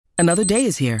Another day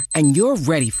is here, and you're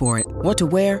ready for it. What to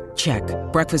wear? Check.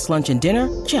 Breakfast, lunch, and dinner?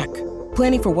 Check.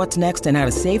 Planning for what's next and how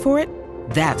to save for it?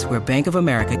 That's where Bank of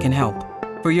America can help.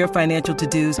 For your financial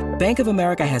to-dos, Bank of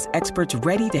America has experts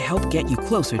ready to help get you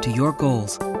closer to your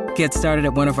goals. Get started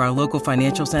at one of our local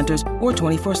financial centers or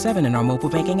 24/7 in our mobile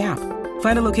banking app.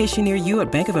 Find a location near you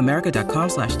at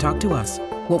bankofamerica.com/talktous.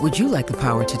 What would you like the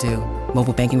power to do?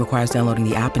 Mobile banking requires downloading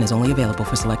the app and is only available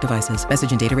for select devices.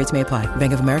 Message and data rates may apply.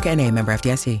 Bank of America N.A., member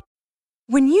FDIC.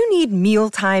 When you need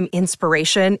mealtime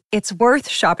inspiration, it's worth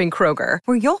shopping Kroger,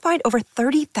 where you'll find over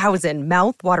 30,000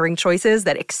 mouth-watering choices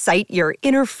that excite your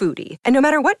inner foodie. And no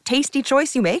matter what tasty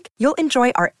choice you make, you'll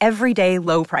enjoy our everyday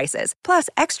low prices, plus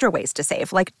extra ways to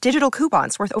save, like digital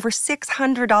coupons worth over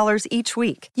 $600 each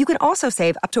week. You can also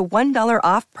save up to $1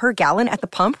 off per gallon at the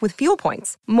pump with fuel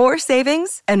points. More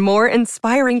savings and more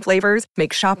inspiring flavors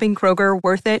make shopping Kroger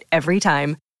worth it every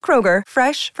time. Kroger,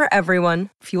 fresh for everyone.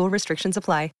 Fuel restrictions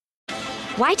apply.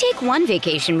 Why take one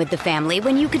vacation with the family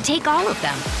when you could take all of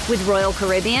them? With Royal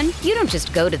Caribbean, you don't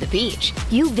just go to the beach.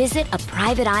 You visit a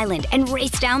private island and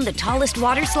race down the tallest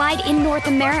water slide in North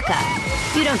America.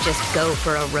 You don't just go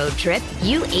for a road trip.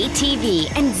 You ATV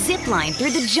and zip line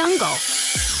through the jungle.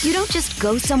 You don't just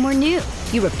go somewhere new.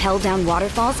 You rappel down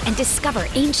waterfalls and discover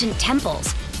ancient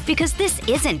temples. Because this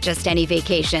isn't just any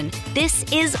vacation. This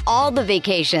is all the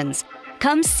vacations.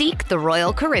 Come seek the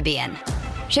Royal Caribbean.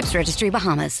 Ships Registry,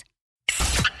 Bahamas.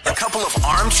 A couple of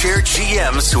armchair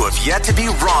GMs who have yet to be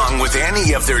wrong with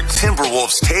any of their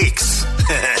Timberwolves takes.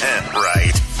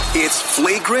 Right. It's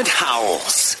Flagrant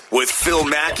Howls with Phil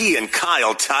Mackey and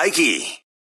Kyle Teige.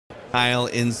 Kyle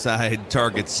inside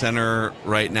Target Center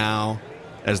right now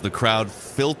as the crowd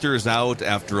filters out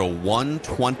after a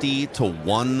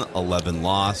 120-111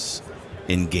 loss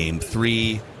in Game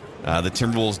 3. The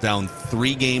Timberwolves down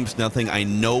 3-0. I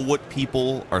know what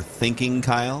people are thinking,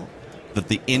 Kyle. That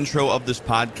the intro of this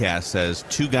podcast says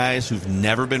two guys who've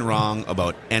never been wrong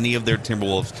about any of their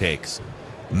Timberwolves takes.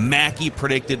 Mackey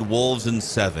predicted Wolves in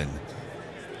 7.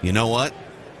 You know what?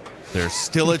 There's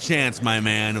still a chance, my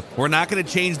man. We're not going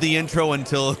to change the intro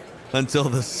until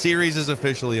the series is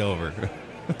officially over.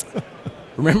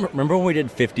 Remember when we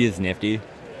did 50 is nifty?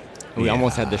 We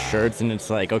almost had the shirts, and it's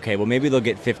like, okay, well, maybe they'll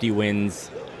get 50 wins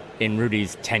in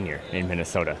Rudy's tenure in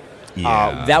Minnesota.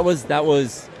 Yeah. That was,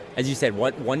 as you said,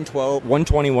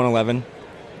 120, 111.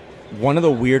 One of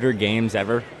the weirder games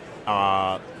ever.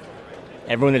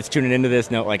 Everyone that's tuning into this,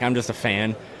 I'm just a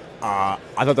fan. I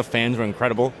thought the fans were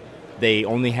incredible. They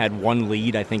only had one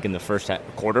lead, I think, in the first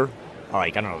quarter. I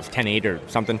don't know, it was 10-8 or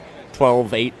something,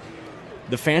 12-8.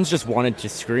 The fans just wanted to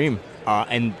scream,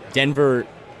 and Denver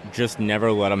just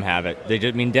never let them have it.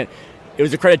 It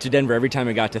was a credit to Denver every time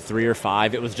it got to 3 or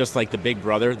 5. It was just like the big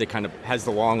brother that kind of has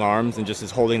the long arms and just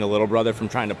is holding the little brother from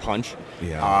trying to punch.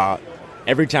 Yeah.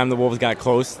 Every time the Wolves got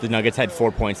close, the Nuggets had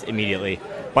 4 points immediately.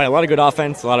 By a lot of good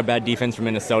offense, a lot of bad defense from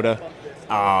Minnesota.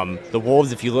 The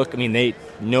Wolves, if you look, the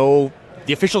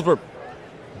officials were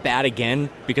bad again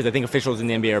because I think officials in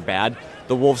the NBA are bad.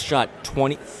 The Wolves shot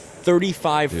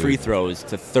 35 free throws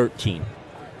to 13.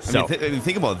 So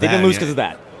think about that. They didn't lose because of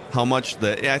that. How much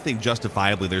I think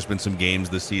justifiably there's been some games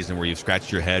this season where you've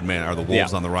scratched your head, man, are the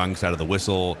Wolves on the wrong side of the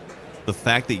whistle? The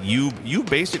fact that you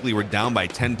basically were down by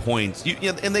 10 points,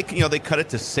 and they cut it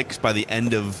to 6 by the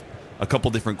end of a couple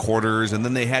different quarters, and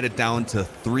then they had it down to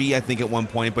 3, I think, at one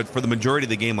point. But for the majority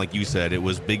of the game, like you said, it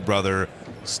was big brother,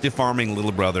 stiff-arming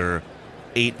little brother,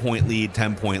 8-point lead,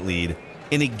 10-point lead.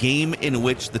 In a game in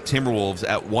which the Timberwolves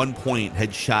at one point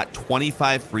had shot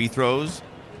 25 free throws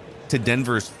to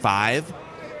Denver's 5,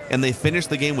 and they finished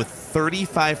the game with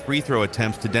 35 free throw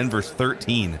attempts to Denver's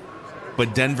 13.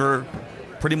 But Denver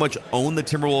pretty much owned the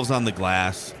Timberwolves on the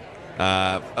glass.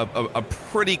 A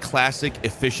pretty classic,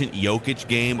 efficient Jokic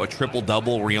game, a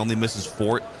triple-double where he only misses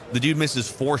 4. The dude misses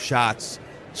 4 shots,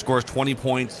 scores 20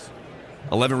 points,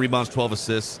 11 rebounds, 12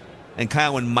 assists. And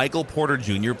Kyle, when Michael Porter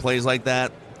Jr. plays like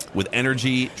that, with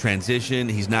energy, transition,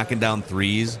 he's knocking down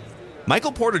threes.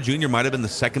 Michael Porter Jr. might have been the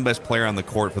second best player on the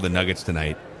court for the Nuggets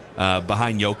tonight.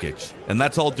 Behind Jokic, and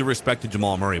that's all due respect to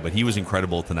Jamal Murray, but he was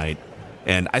incredible tonight.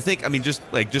 And I think, just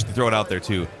to throw it out there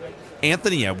too,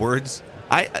 Anthony Edwards.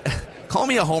 I call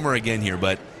me a homer again here,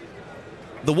 but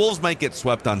the Wolves might get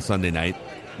swept on Sunday night.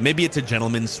 Maybe it's a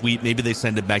gentleman's sweep. Maybe they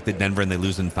send it back to Denver and they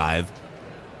lose in 5.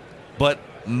 But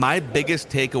my biggest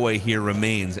takeaway here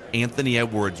remains Anthony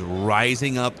Edwards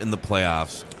rising up in the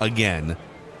playoffs again,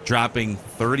 dropping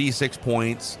 36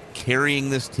 points,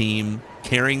 carrying this team,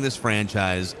 carrying this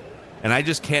franchise. And I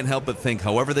just can't help but think,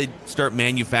 however they start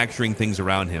manufacturing things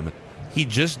around him, he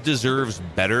just deserves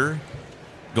better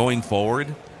going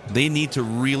forward. They need to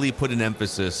really put an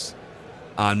emphasis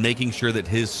on making sure that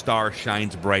his star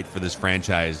shines bright for this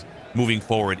franchise moving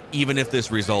forward, even if this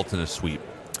results in a sweep?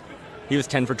 He was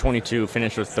 10 for 22,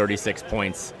 finished with 36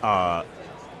 points.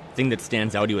 Thing that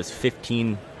stands out, he was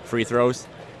 15 free throws.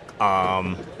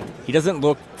 He doesn't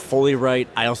look fully right.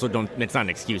 I also don't, it's not an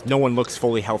excuse. No one looks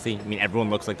fully healthy. I mean, everyone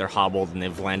looks like they're hobbled and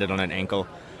they've landed on an ankle.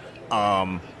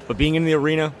 But being in the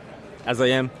arena, as I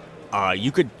am,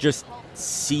 you could just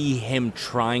see him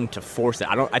trying to force it.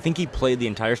 I think he played the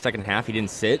entire second half. He didn't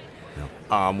sit,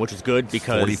 which is good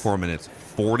because 44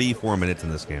 minutes in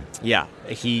this game. Yeah,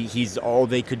 he's all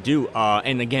they could do.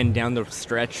 And again, down the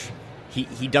stretch,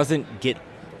 he doesn't get.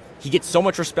 He gets so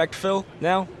much respect, Phil,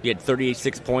 now. He had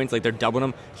 36 points, like they're doubling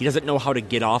him. He doesn't know how to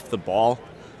get off the ball,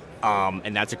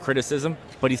 and that's a criticism.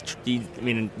 But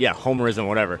homerism,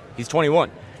 whatever. He's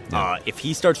 21. Yeah. If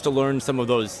he starts to learn some of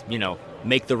those,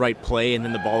 make the right play and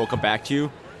then the ball will come back to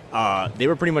you, they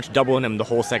were pretty much doubling him the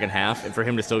whole second half, and for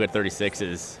him to still get 36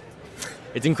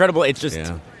 it's incredible. It's just,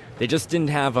 They just didn't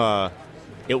have I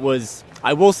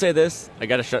will say this, I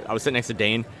was sitting next to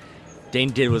Dane.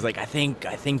 Dane was like, I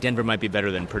think Denver might be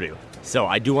better than Purdue. So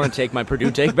I do want to take my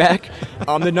Purdue take back.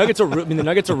 The Nuggets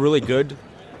are really good.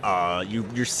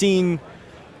 You're seeing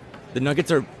the Nuggets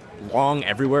are long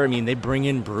everywhere. I mean, they bring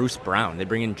in Bruce Brown, they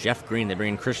bring in Jeff Green, they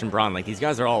bring in Christian Braun. Like, these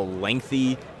guys are all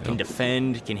lengthy, can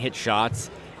defend, can hit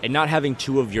shots, and not having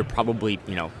two of your probably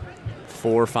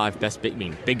 4 or 5 best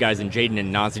big guys in Jaden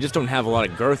and Naz. They just don't have a lot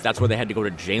of girth. That's where they had to go to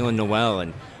Jalen Noel,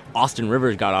 and Austin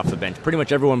Rivers got off the bench. Pretty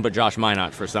much everyone but Josh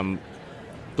Minot for some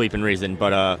bleeping reason.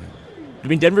 But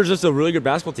Denver's just a really good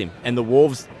basketball team, and the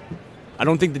Wolves, I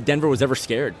don't think that Denver was ever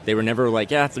scared. They were never like,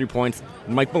 3 points.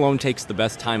 Mike Malone takes the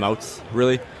best timeouts,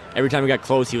 really. Every time he got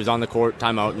close, he was on the court,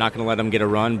 timeout, not going to let him get a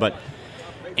run. But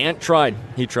Ant tried.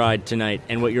 He tried tonight.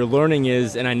 And what you're learning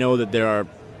is, and I know that there are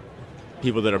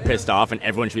people that are pissed off, and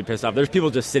everyone should be pissed off. There's people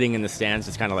just sitting in the stands,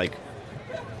 just kind of like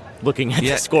looking at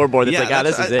the scoreboard. It's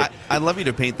this is it. I'd love you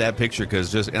to paint that picture,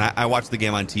 because I watched the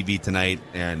game on TV tonight,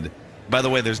 and by the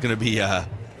way, there's going to be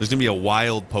a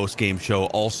wild post-game show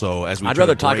also as we I'd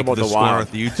rather talk about the Score Wild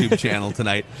North YouTube channel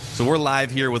tonight. So we're live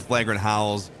here with Flagrant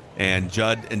Howls, and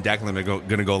Judd and Declan are going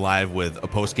to go live with a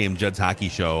post-game Judd's Hockey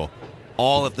Show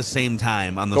all at the same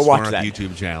time on the Score North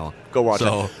YouTube channel. Go watch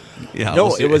that. Yeah,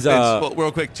 no, it was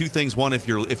real quick. 2 things. One, if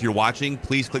you're watching,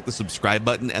 please click the subscribe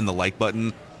button and the like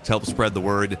button to help spread the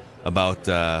word about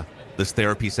this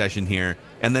therapy session here.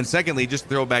 And then secondly, just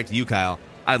throw it back to you, Kyle.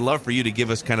 I'd love for you to give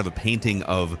us kind of a painting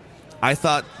of. I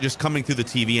thought, just coming through the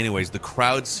TV anyways, the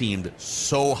crowd seemed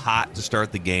so hot to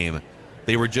start the game.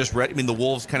 They were just ready. I mean, the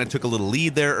Wolves kind of took a little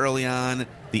lead there early on.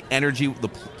 The energy, the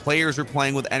players were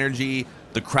playing with energy.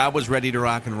 The crowd was ready to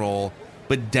rock and roll.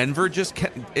 But Denver just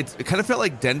kept, it kind of felt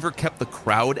like Denver kept the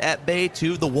crowd at bay,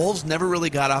 too. The Wolves never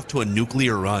really got off to a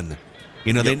nuclear run.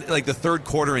 They like the third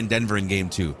quarter in Denver in Game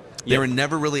 2. They were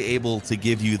never really able to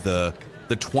give you the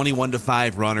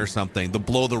 21-5 run or something, the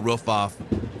blow the roof off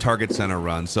Target Center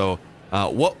run. So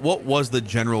what was the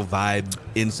general vibe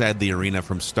inside the arena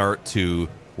from start to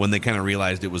when they kind of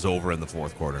realized it was over in the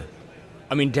fourth quarter?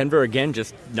 I mean, Denver, again,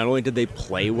 just not only did they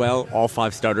play well, all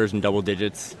 5 starters in double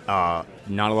digits, not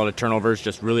a lot of turnovers,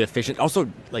 just really efficient. Also,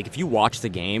 like, if you watch the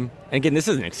game, and again, this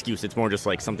is an excuse, it's more just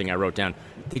like something I wrote down,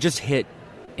 they just hit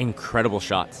incredible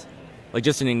shots. Like,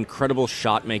 just an incredible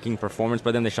shot-making performance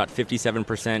by them. They shot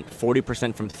 57%,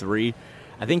 40% from 3.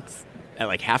 I think at,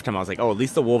 like, halftime, I was like, at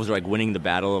least the Wolves are, like, winning the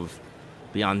battle of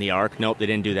beyond the arc. Nope, they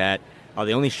didn't do that.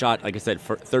 They only shot, like I said,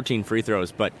 13 free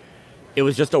throws, but it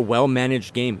was just a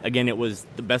well-managed game. Again, it was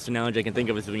the best analogy I can think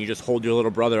of is when you just hold your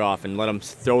little brother off and let him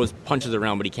throw his punches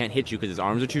around, but he can't hit you because his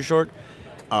arms are too short.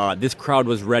 This crowd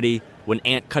was ready. When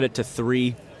Ant cut it to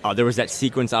 3, there was that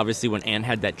sequence, obviously, when Ant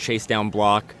had that chase-down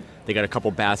block. They got a couple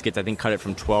baskets, I think cut it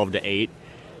from 12 to 8.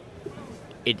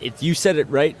 You said it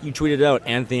right. You tweeted it out.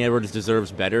 Anthony Edwards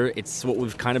deserves better. It's what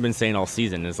we've kind of been saying all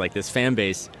season is like this fan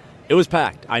base. It was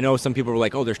packed. I know some people were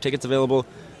like, there's tickets available.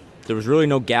 There was really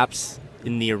no gaps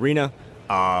in the arena.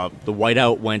 The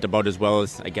whiteout went about as well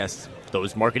as, I guess,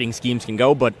 those marketing schemes can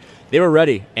go, but they were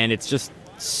ready, and it's just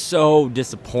so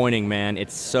disappointing, man.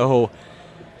 This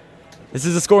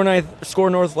is a Score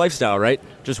North lifestyle, right?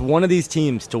 Just one of these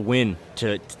teams to win,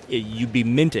 you'd be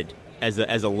minted as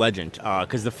a legend,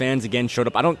 because the fans, again, showed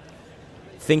up. I don't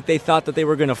think they thought that they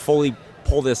were going to fully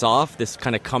pull this off, this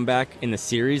kind of comeback in the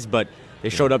series, but they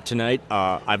showed up tonight.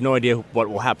 I have no idea what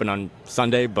will happen on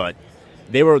Sunday, but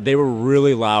they were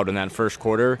really loud in that first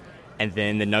quarter. And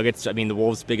then the Nuggets, the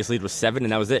Wolves' biggest lead was 7,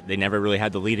 and that was it. They never really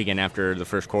had the lead again after the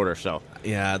first quarter. So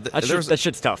yeah, that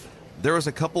shit's tough. There was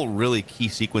a couple really key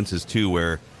sequences, too,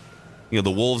 where the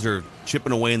Wolves are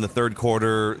chipping away in the third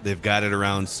quarter. They've got it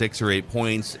around 6 or 8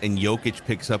 points, and Jokic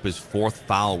picks up his 4th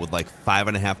foul with like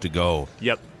 5.5 to go.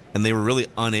 Yep. And they were really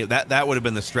unable. That would have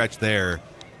been the stretch there.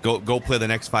 Go play the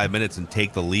next 5 minutes and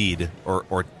take the lead,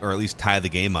 or at least tie the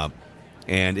game up.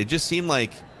 And it just seemed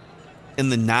like in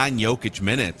the non-Jokic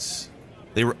minutes,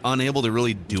 they were unable to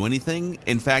really do anything.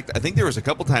 In fact, I think there was a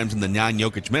couple times in the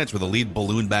non-Jokic minutes where the lead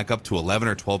ballooned back up to 11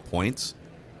 or 12 points.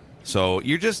 So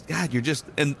you're just,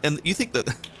 and you think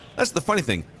that's the funny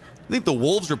thing. I think the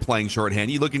Wolves are playing shorthand.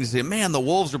 You look and you say, man, the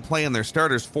Wolves are playing their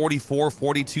starters 44,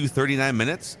 42, 39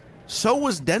 minutes. So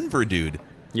was Denver, dude.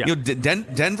 Yeah.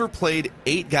 Denver played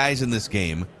 8 guys in this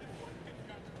game,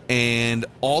 and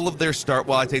all of their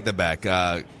well, I take that back.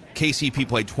 KCP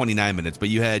played 29 minutes, but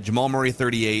you had Jamal Murray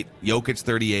 38, Jokic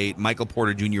 38, Michael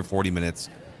Porter Jr. 40 minutes.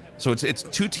 So it's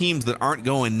 2 teams that aren't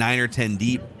going 9 or 10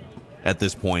 deep at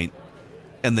this point,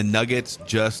 and the Nuggets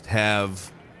just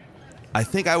have, I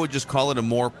think I would just call it a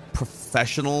more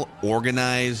professional,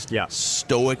 organized,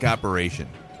 stoic operation.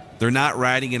 They're not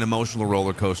riding an emotional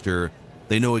roller coaster.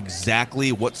 They know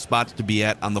exactly what spots to be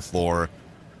at on the floor.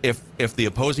 If the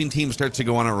opposing team starts to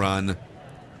go on a run,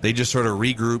 they just sort of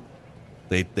regroup.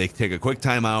 They take a quick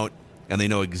timeout, and they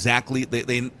know exactly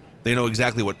they know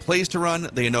exactly what plays to run.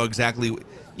 They know exactly,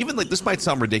 even like this might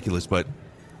sound ridiculous, but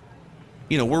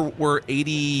we're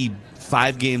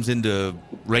 85 games into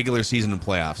regular season and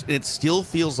playoffs, and it still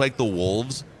feels like the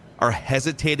Wolves are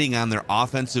hesitating on their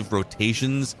offensive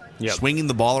rotations, swinging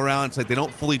the ball around. It's like they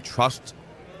don't fully trust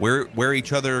where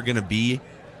each other are going to be.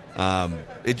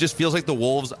 It just feels like the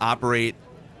Wolves operate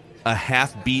a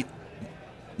half beat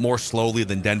more slowly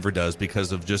than Denver does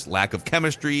because of just lack of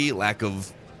chemistry, lack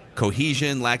of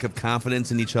cohesion, lack of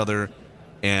confidence in each other.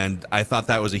 And I thought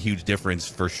that was a huge difference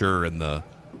for sure in the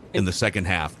second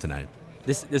half tonight.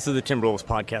 This is the Timberwolves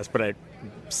podcast, but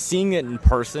seeing it in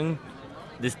person,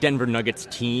 this Denver Nuggets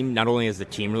team, not only is the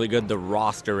team really good, the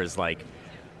roster is like,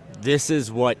 this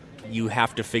is what you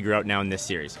have to figure out now in this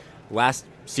series. Last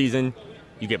season,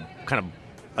 you get kind of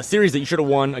a series that you should have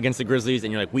won against the Grizzlies,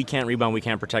 and you're like, we can't rebound, we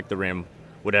can't protect the rim,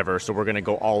 whatever, so we're going to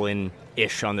go all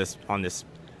in-ish on this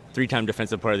 3-time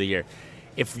Defensive Player of the Year.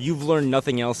 If you've learned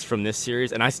nothing else from this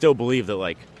series, and I still believe that,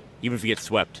 like, even if you get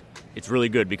swept, it's really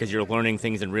good because you're learning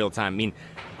things in real time. I mean,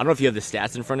 I don't know if you have the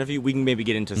stats in front of you. We can maybe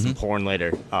get into some porn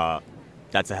later.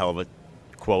 That's a hell of a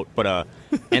quote. But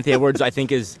Anthony Edwards, I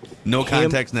think, is... No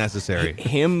context necessary.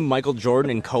 Him, Michael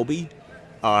Jordan, and Kobe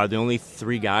are the only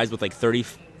 3 guys with, like,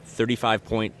 35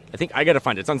 point... I think I got to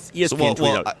find it. It's on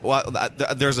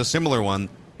ESPN. There's a similar one.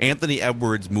 Anthony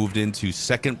Edwards moved into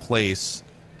second place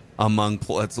among...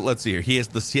 Let's see here. He has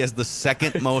the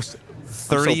second most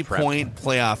 30-point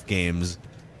playoff games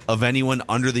of anyone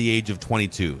under the age of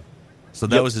 22. So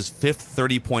that was his 5th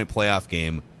 30-point playoff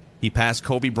game. He passed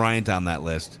Kobe Bryant on that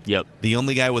list. Yep. The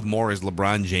only guy with more is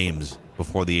LeBron James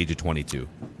before the age of 22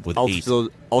 with 8.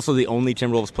 Also the only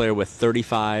Timberwolves player with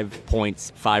 35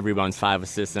 points, 5 rebounds, 5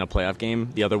 assists in a playoff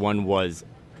game. The other one was,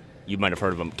 you might have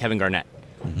heard of him, Kevin Garnett.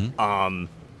 Mm-hmm.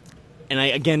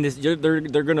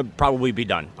 They're going to probably be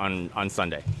done on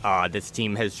Sunday. This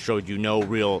team has showed you no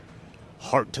real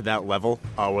heart to that level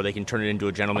where they can turn it into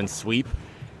a gentleman's sweep.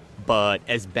 But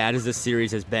as bad as this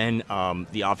series has been,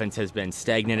 the offense has been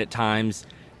stagnant at times.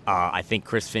 I think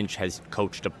Chris Finch has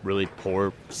coached a really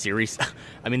poor series.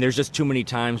 I mean, there's just too many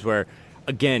times where,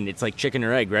 again, it's like chicken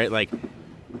or egg, right? Like,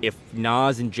 if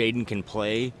Nas and Jaden can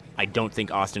play, I don't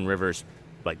think Austin Rivers,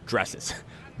 like, dresses.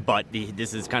 But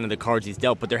this is kind of the cards he's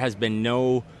dealt. But there has been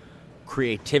no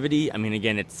creativity. I mean,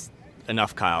 again, it's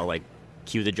enough, Kyle, like,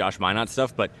 cue the Josh Minot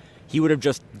stuff. But he would have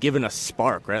just given a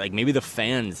spark, right? Like, maybe the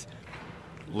fans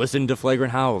listen to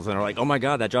Flagrant Howls and are like, oh my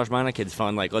God, that Josh Minot kid's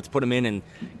fun. Like, let's put him in and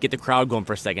get the crowd going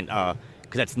for a second. Because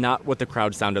that's not what the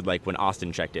crowd sounded like when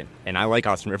Austin checked in. And I like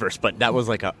Austin Rivers, but that was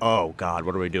like oh God,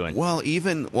 what are we doing? Well,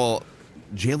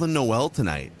 Jalen Noel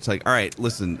tonight. It's like, all right,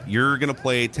 listen, you're going to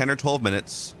play 10 or 12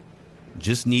 minutes.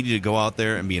 Just need you to go out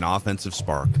there and be an offensive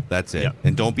spark. That's it. Yep.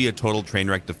 And don't be a total train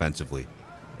wreck defensively.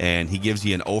 And he gives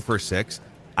you an 0 for 6.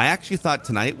 I actually thought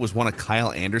tonight was one of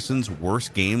Kyle Anderson's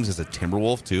worst games as a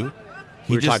Timberwolf, too.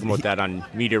 We were talking about that on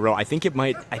Media Row. I'm kind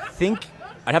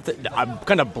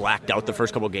of blacked out the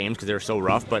first couple games because they were so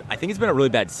rough, but I think it's been a really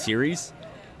bad series.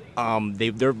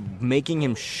 They're making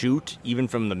him shoot even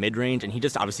from the mid-range, and he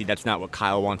just, obviously that's not what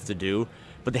Kyle wants to do,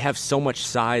 but they have so much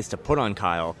size to put on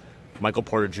Kyle. Michael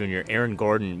Porter Jr., Aaron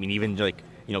Gordon, I mean, even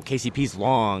KCP's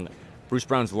long, Bruce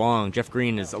Brown's long, Jeff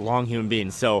Green is a long human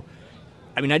being, so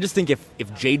I mean, I just think if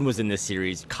Jaden was in this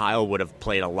series, Kyle would have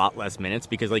played a lot less minutes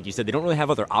because, like you said, they don't really have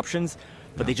other options,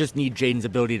 but they just need Jaden's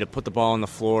ability to put the ball on the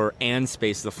floor and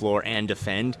space the floor and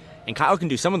defend. And Kyle can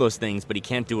do some of those things, but he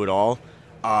can't do it all.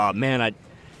 Man,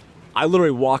 I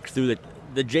literally walked through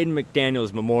the Jaden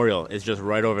McDaniels Memorial is just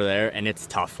right over there, and it's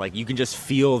tough. Like, you can just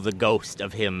feel the ghost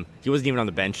of him. He wasn't even on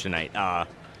the bench tonight.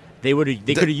 They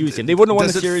could have used him. They wouldn't have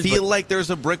won the series. Does it feel like there's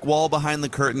a brick wall behind the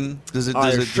curtain? Does it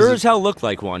as hell look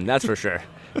like one, that's for sure.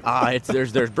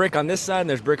 There's brick on this side and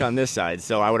there's brick on this side,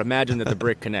 so I would imagine that the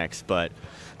brick connects. But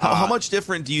how much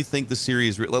different do you think the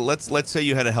series? Let's say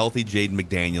you had a healthy Jaden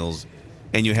McDaniels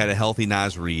and you had a healthy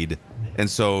Naz Reid, and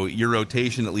so your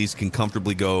rotation at least can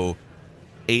comfortably go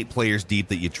 8 players deep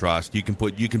that you trust. You can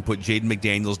put Jaden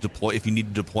McDaniels deploy if you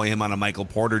need to deploy him on a Michael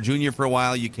Porter Jr. for a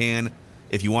while. You can.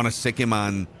 If you want to sick him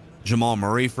on Jamal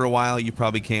Murray for a while, you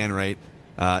probably can, right?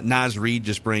 Naz Reid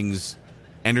just brings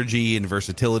energy and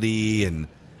versatility, and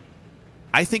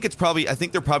I think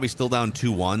they're probably still down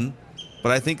 2-1,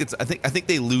 but I think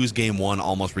they lose game 1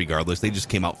 almost regardless. They just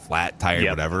came out flat, tired,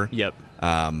 whatever. Yep.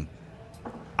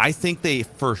 I think they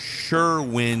for sure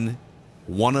win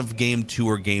one of game 2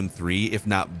 or game 3, if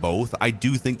not both. I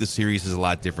do think the series is a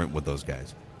lot different with those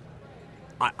guys.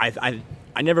 I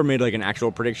never made like an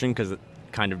actual prediction because it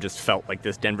kind of just felt like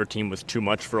this Denver team was too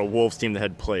much for a Wolves team that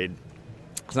had played,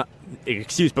 it's not an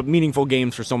excuse, but meaningful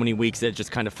games for so many weeks that it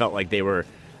just kind of felt like they were,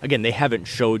 again, they haven't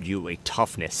showed you a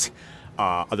toughness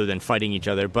other than fighting each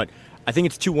other. But I think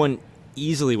it's 2-1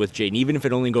 easily with Jaden, even if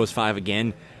it only goes 5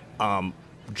 again. Jaden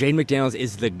McDaniels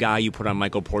is the guy you put on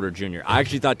Michael Porter Jr. I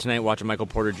actually thought tonight watching Michael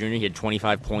Porter Jr., he had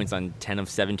 25 points on 10 of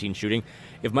 17 shooting.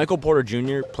 If Michael Porter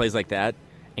Jr. plays like that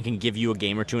and can give you a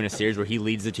game or two in a series where he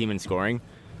leads the team in scoring,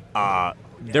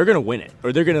 they're going to win it,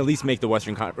 or they're going to at least make the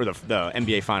the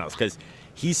NBA Finals, because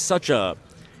he's such a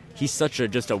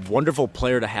just a wonderful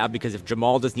player to have, because if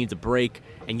Jamal just needs a break,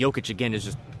 and Jokic again is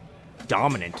just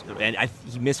dominant, and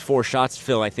he missed 4 shots,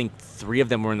 Phil, I think 3 of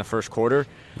them were in the first quarter.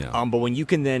 Yeah. But when you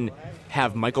can then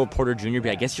have Michael Porter Jr. be,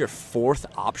 I guess, your 4th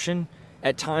option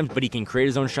at times, but he can create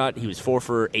his own shot. He was 4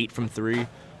 for 8 from 3.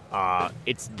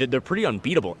 They're pretty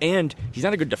unbeatable, and he's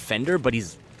not a good defender, but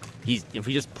if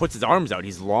he just puts his arms out,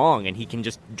 he's long, and he can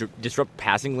just disrupt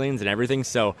passing lanes and everything.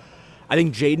 So I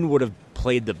think Jaden would have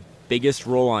played the biggest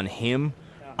role on him,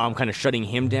 kind of shutting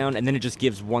him down, and then it just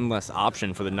gives one less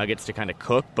option for the Nuggets to kind of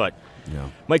cook. But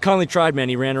Mike Conley tried, man.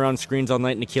 He ran around screens all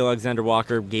night. Nickeil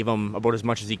Alexander-Walker gave him about as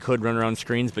much as he could run around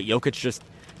screens, but Jokic just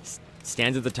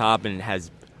stands at the top and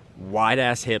has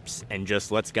wide-ass hips and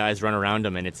just lets guys run around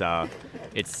him, and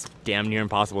it's damn near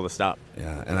impossible to stop.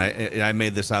 Yeah, and I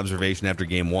made this observation after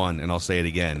game 1, and I'll say it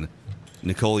again.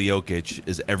 Nikola Jokic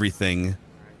is everything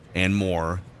and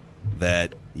more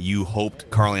that you hoped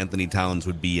Karl Anthony Towns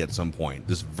would be at some point.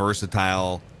 This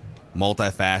versatile,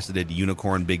 multifaceted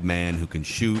unicorn big man who can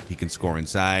shoot, he can score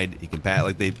inside, he can pass.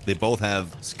 Like they both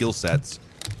have skill sets.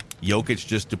 Jokic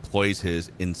just deploys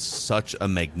his in such a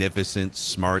magnificent,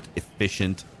 smart,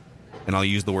 efficient, and I'll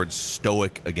use the word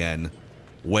stoic again,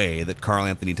 way that Karl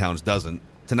Anthony Towns doesn't.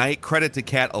 Tonight, credit to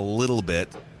Cat a little bit.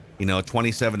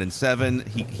 27-7.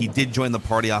 He did join the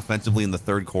party offensively in the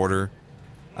third quarter.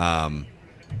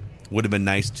 Would have been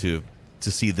nice to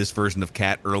see this version of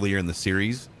Cat earlier in the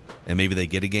series, and maybe they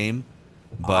get a game.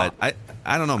 But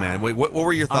I don't know, man. What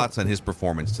were your thoughts on his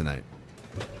performance tonight?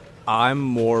 I'm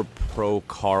more pro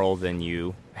Karl than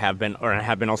you have been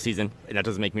all season. That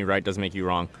doesn't make me right, doesn't make you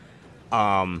wrong.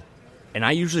 And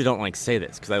I usually don't say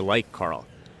this because I like Karl.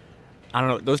 I don't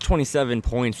know, those 27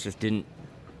 points just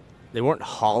they weren't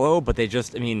hollow, but they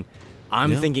just,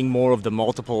 I'm thinking more of the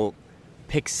multiple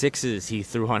pick sixes he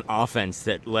threw on offense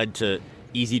that led to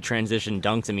easy transition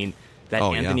dunks. That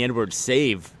Anthony Edwards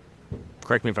save,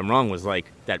 correct me if I'm wrong, was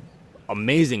that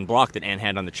amazing block that Ant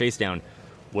had on the chase down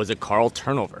was a Karl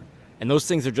turnover. And those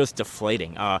things are just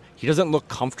deflating. He doesn't look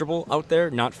comfortable out there,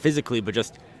 not physically, but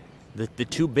just the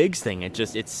two bigs thing.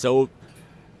 It's so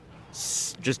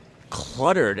just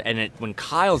cluttered. And when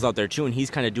Kyle's out there too, and he's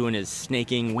kind of doing his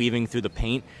snaking, weaving through the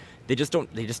paint, they just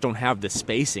don't have the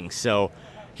spacing. So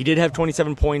he did have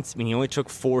 27 points. He only took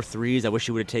 4 threes. I wish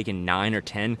he would have taken 9 or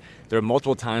 10. There were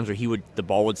multiple times where the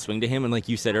ball would swing to him, and like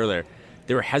you said earlier,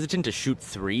 they were hesitant to shoot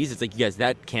threes. It's like, you guys,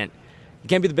 you can't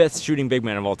be the best shooting big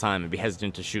man of all time and be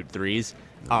hesitant to shoot threes.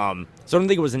 So I don't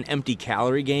think it was an empty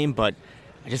calorie game, but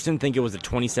I just didn't think it was the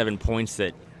 27 points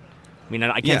that.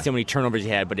 I can't say how many turnovers he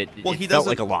had, but it felt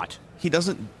like a lot. He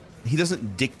doesn't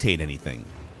dictate anything.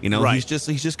 Right.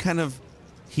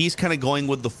 He's kind of going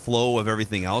with the flow of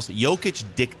everything else. Jokic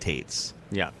dictates.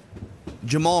 Yeah.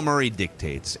 Jamal Murray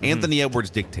dictates. Anthony Edwards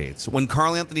dictates. When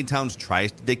Karl Anthony Towns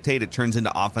tries to dictate, it turns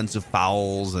into offensive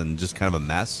fouls and just kind of a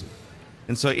mess.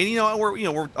 And so,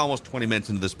 we're almost 20 minutes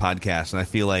into this podcast, and I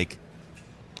feel like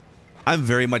I'm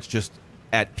very much just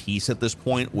at peace at this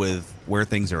point with where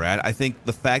things are at. I think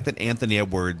the fact that Anthony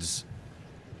Edwards,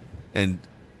 and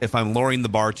if I'm lowering the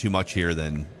bar too much here,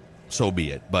 then so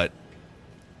be it. But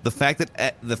the fact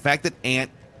that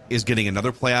Ant is getting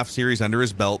another playoff series under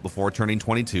his belt before turning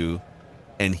 22,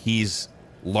 and he's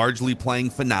largely playing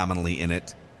phenomenally in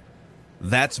it,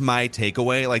 that's my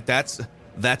takeaway. Like, that's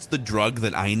the drug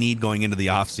that I need going into the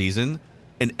offseason,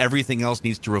 and everything else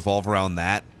needs to revolve around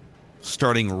that,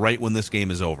 starting right when this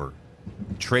game is over.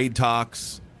 Trade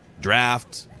talks,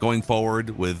 draft, going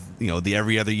forward with, the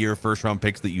every other year first-round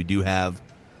picks that you do have.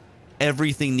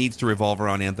 Everything needs to revolve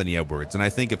around Anthony Edwards. And I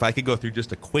think if I could go through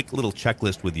just a quick little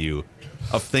checklist with you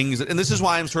of things, and this is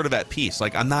why I'm sort of at peace.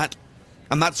 Like, I'm not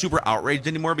super outraged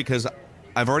anymore because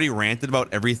I've already ranted about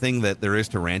everything that there is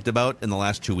to rant about in the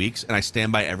last 2 weeks, and I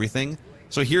stand by everything.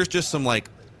 So here's just some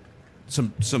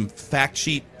fact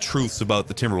sheet truths about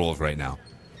the Timberwolves right now.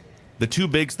 The two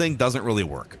bigs thing doesn't really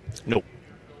work. Nope.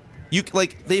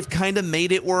 They've kind of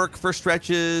made it work for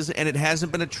stretches, and it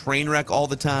hasn't been a train wreck all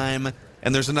the time.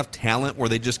 And there's enough talent where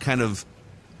they just kind of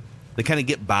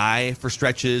get by for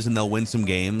stretches, and they'll win some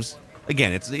games.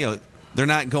 Again, it's they're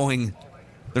not going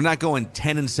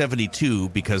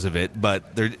 10-72 because of it, but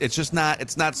it's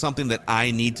not something that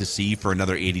I need to see for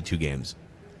another 82 games.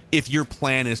 If your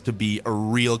plan is to be a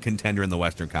real contender in the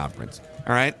Western Conference,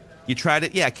 all right, you tried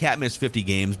it. Yeah, Cat missed 50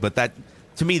 games, but that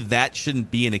to me that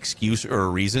shouldn't be an excuse or a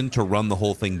reason to run the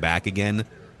whole thing back again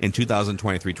in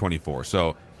 2023-24.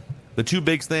 So the two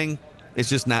bigs thing. It's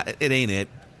just not. It ain't it.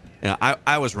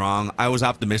 I was wrong. I was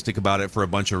optimistic about it for a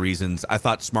bunch of reasons. I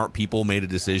thought smart people made a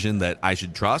decision that I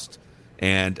should trust.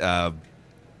 And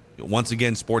once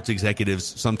again, sports executives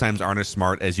sometimes aren't as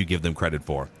smart as you give them credit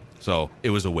for. So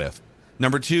it was a whiff.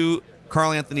 Number two,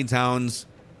 Karl Anthony Towns.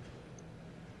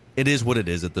 It is what it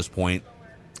is at this point.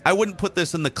 I wouldn't put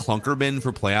this in the clunker bin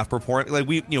for playoff report. Like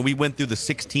we went through the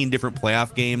 16 different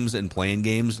playoff games and play-in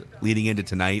games leading into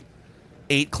tonight.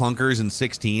 8 clunkers and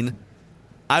 16.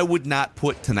 I would not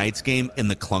put tonight's game in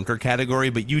the clunker category,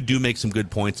 but you do make some good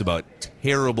points about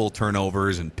terrible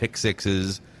turnovers and pick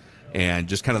sixes and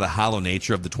just kind of the hollow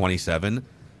nature of the 27.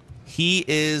 He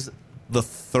is the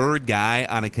third guy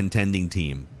on a contending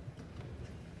team.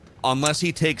 Unless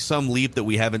he takes some leap that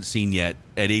we haven't seen yet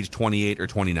at age 28 or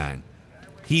 29.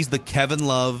 He's the Kevin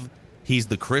Love. He's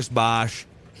the Chris Bosh.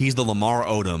 He's the Lamar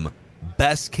Odom.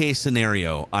 Best case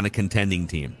scenario on a contending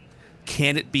team.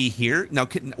 Can it be here? Now,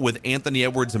 with Anthony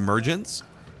Edwards' emergence,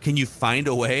 can you find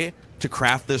a way to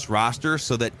craft this roster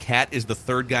so that Cat is the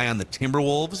third guy on the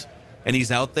Timberwolves and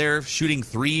he's out there shooting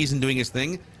threes and doing his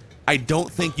thing? I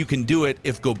don't think you can do it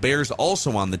if Gobert's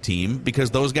also on the team because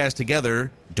those guys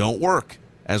together don't work,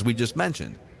 as we just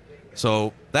mentioned.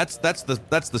 So that's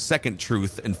the second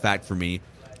truth and fact for me.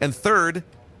 And third,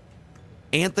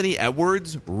 Anthony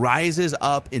Edwards rises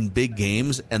up in big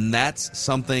games, and that's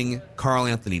something Karl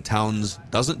Anthony Towns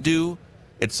doesn't do.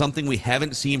 It's something we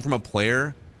haven't seen from a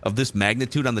player of this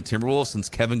magnitude on the Timberwolves since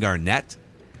Kevin Garnett,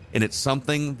 and it's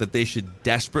something that they should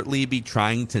desperately be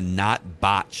trying to not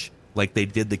botch like they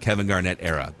did the Kevin Garnett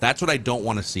era. That's what I don't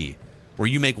want to see, where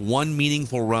you make one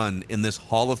meaningful run in this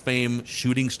Hall of Fame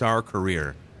shooting star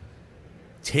career.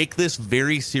 Take this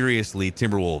very seriously,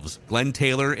 Timberwolves. Glenn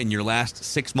Taylor, in your last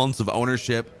 6 months of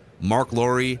ownership, Mark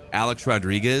Lowry, Alex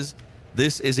Rodriguez.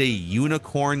 This is a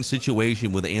unicorn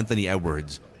situation with Anthony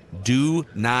Edwards. Do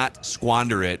not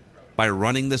squander it by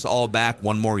running this all back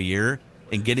one more year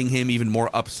and getting him even more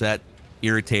upset,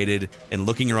 irritated, and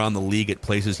looking around the league at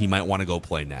places he might want to go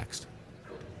play next.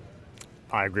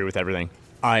 I agree with everything.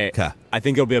 I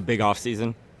think it'll be a big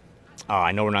offseason.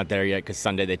 I know we're not there yet because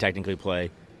Sunday they technically play.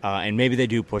 And maybe they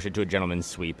do push it to a gentleman's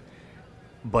sweep.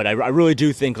 But I really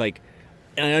do think, and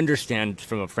I understand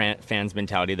from a fan's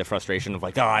mentality the frustration of,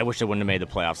 I wish I wouldn't have made the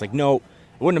playoffs. No, it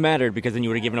wouldn't have mattered because then you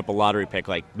would have given up a lottery pick.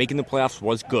 Making the playoffs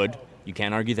was good. You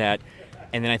can't argue that.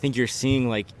 And then I think you're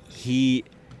seeing, he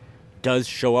does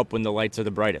show up when the lights are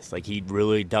the brightest. He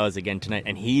really does again tonight.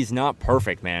 And he's not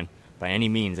perfect, man, by any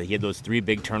means. He had those 3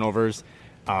 big turnovers.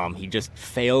 He just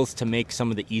fails to make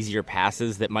some of the easier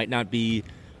passes that might not be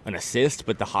an assist,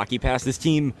 but the hockey pass. This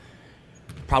team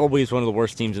probably is one of the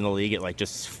worst teams in the league at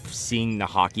just seeing the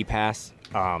hockey pass.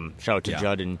 Shout out to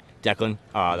Judd and Declan.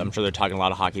 I'm sure they're talking a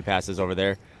lot of hockey passes over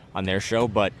there on their show,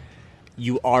 but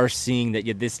you are seeing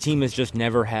that this team has just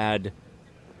never had.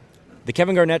 The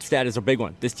Kevin Garnett stat is a big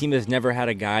one. This team has never had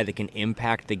a guy that can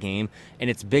impact the game, and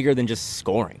it's bigger than just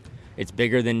scoring. It's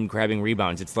bigger than grabbing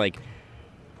rebounds. It's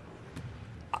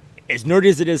as nerdy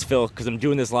as it is, Phil, because I'm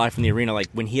doing this live from the arena, like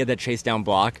when he had that chase down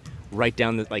block right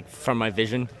down from my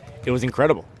vision, it was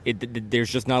incredible. There's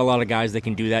just not a lot of guys that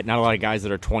can do that. Not a lot of guys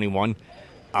that are 21.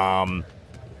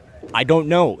 I don't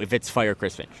know if it's fire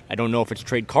Chris Finch. I don't know if it's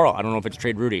trade Carl. I don't know if it's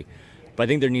trade Rudy. But I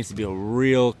think there needs to be a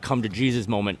real come to Jesus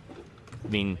moment. I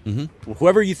mean,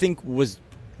 whoever you think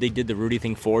they did the Rudy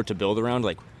thing for to build around,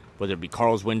 like whether it be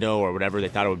Carl's window or whatever, they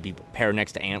thought it would be paired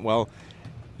next to Antwell.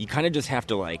 You kind of just have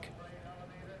to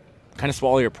kind of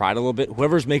swallow your pride a little bit.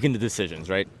 Whoever's making the decisions,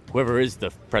 right? Whoever is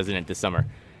the president this summer,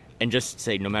 and just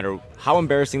say no matter how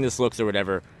embarrassing this looks or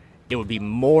whatever, it would be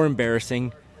more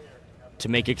embarrassing to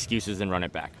make excuses and run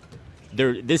it back.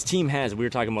 This team has, we were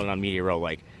talking about it on Media Row,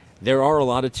 like there are a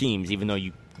lot of teams, even though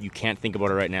you can't think about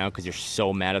it right now because you're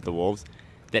so mad at the Wolves,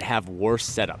 that have worse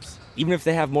setups. Even if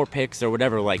they have more picks or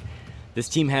whatever, like this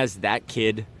team has that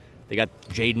kid. They got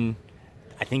Jaden.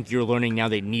 I think you're learning now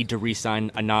they need to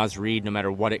re-sign a Naz Reid no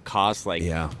matter what it costs.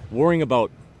 Worrying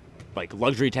about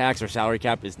luxury tax or salary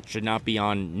cap should not be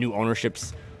on new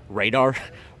ownership's radar,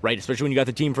 right? Especially when you got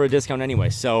the team for a discount anyway.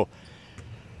 So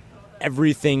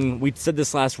everything, we said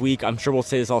this last week, I'm sure we'll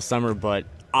say this all summer, but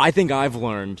I think I've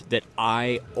learned that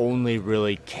I only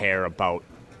really care about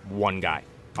one guy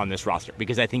on this roster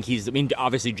because I think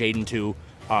obviously Jaden too,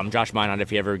 Josh Minot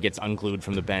if he ever gets unglued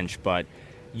from the bench, but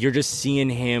you're just seeing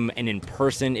him, and in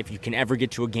person, if you can ever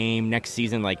get to a game next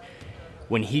season,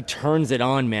 when he turns it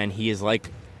on, man, he is I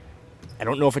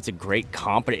don't know if it's a great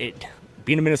comp, but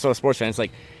being a Minnesota sports fan, it's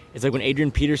like when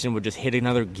Adrian Peterson would just hit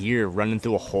another gear running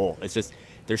through a hole. It's just,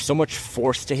 there's so much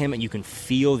force to him, and you can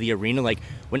feel the arena.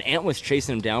 When Ant was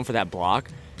chasing him down for that block,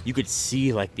 you could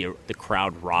see, the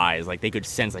crowd rise. They could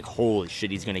sense, holy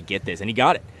shit, he's going to get this. And he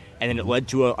got it. And then it led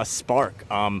to a spark.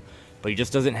 But he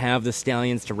just doesn't have the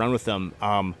Stallions to run with them.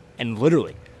 And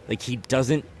literally, he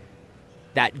doesn't.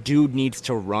 That dude needs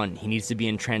to run. He needs to be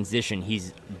in transition.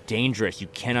 He's dangerous. You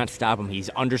cannot stop him. He's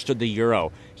understood the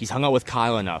Euro. He's hung out with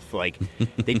Kyle enough.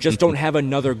 They just don't have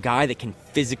another guy that can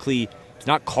physically. It's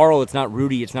not Carl. It's not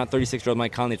Rudy. It's not 36-year-old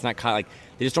Mike Conley. It's not Kyle.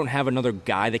 They just don't have another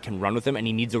guy that can run with him, and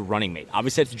he needs a running mate.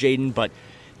 Obviously, it's Jaden, but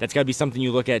that's got to be something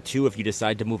you look at too if you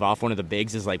decide to move off one of the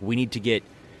bigs. Is we need to get.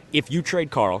 If you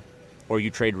trade Carl or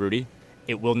you trade Rudy,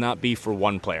 it will not be for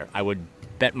one player. I would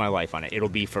bet my life on it. It'll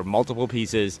be for multiple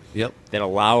pieces that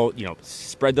allow,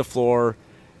 spread the floor,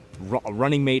 a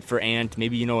running mate for Ant,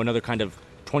 maybe, another kind of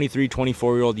 23,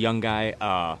 24-year-old young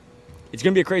guy. It's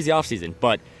going to be a crazy offseason,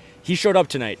 but he showed up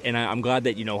tonight, and I'm glad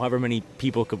that, however many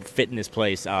people could fit in this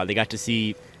place, they got to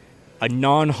see a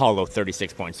non-hollow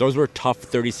 36 points. Those were tough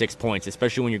 36 points,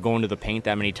 especially when you're going to the paint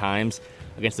that many times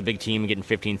against a big team and getting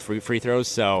 15 free throws.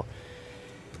 So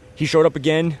he showed up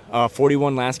again,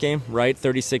 41 last game, right?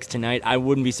 36 tonight. I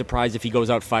wouldn't be surprised if he goes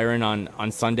out firing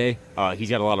on Sunday. He's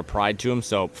got a lot of pride to him,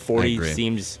 so 40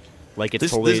 seems like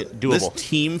it's totally doable. This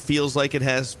team feels like it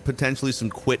has potentially some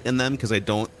quit in them because I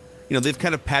don't. They've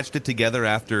kind of patched it together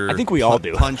after I think we all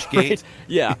do. Punchgate.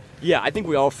 Right? Yeah, I think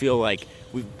we all feel like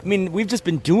we've just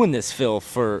been doing this, Phil,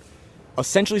 for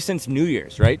essentially since New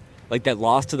Year's, right? That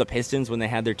loss to the Pistons when they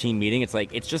had their team meeting.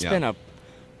 It's just been a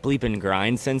bleeping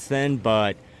grind since then.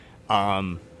 But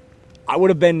I would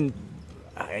have been.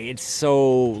 It's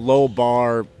so low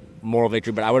bar moral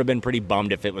victory, but I would have been pretty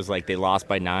bummed if it was they lost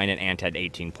by 9 and Ant had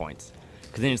 18 points.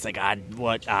 Because then it's I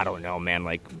don't know, man.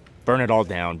 Burn it all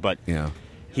down. But yeah.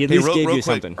 He at least gave you quick,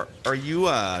 something. Are you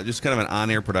just kind of an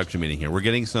on-air production meeting here? We're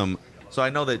getting some. So I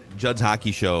know that Judd's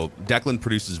Hockey Show, Declan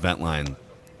produces Ventline,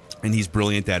 and he's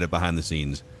brilliant at it behind the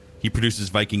scenes. He produces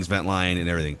Vikings Ventline and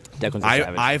everything.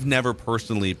 I've never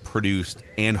personally produced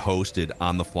and hosted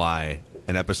on the fly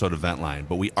an episode of Ventline,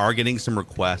 but we are getting some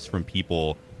requests from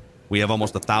people. We have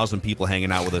almost 1,000 people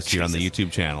hanging out with us here on the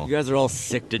YouTube channel. You guys are all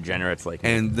sick degenerates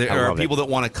and there are people that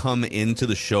want to come into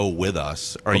the show with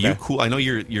us. Are you cool? I know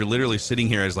you're literally sitting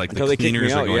here as the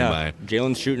cleaners are going by.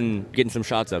 Jalen's getting some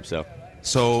shots up.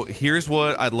 So here's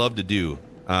what I'd love to do.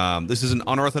 This is an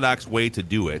unorthodox way to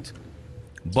do it,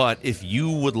 but if you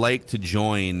would like to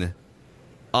join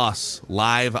us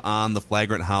live on the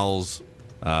Flagrant Howls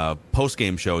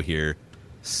post-game show here,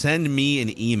 send me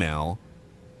an email.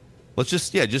 Let's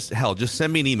just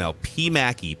send me an email.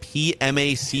 PMackey,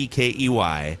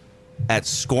 PMackey at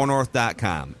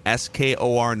scorenorth.com.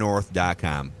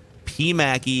 SKORnorth.com.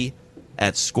 PMackey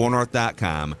at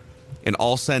scorenorth.com. And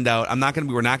I'll send out, we're not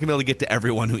gonna be able to get to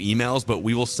everyone who emails, but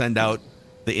we will send out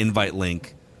the invite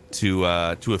link to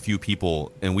a few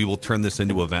people, and we will turn this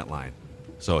into a vent line.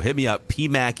 So hit me up,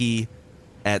 PMackey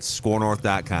at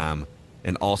scorenorth.com,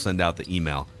 and I'll send out the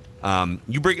email.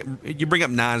 You bring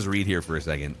up Naz Reid here for a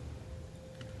second.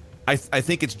 I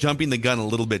think it's jumping the gun a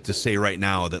little bit to say right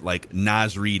now that like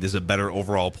Naz Reid is a better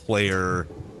overall player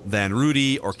than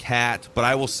Rudy or Cat, but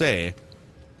I will say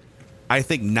I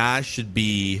think Naz should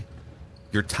be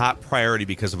your top priority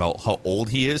because of how old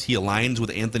he is. He aligns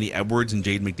with Anthony Edwards and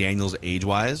Jaden McDaniels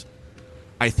age-wise.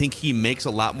 I think he makes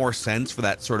a lot more sense for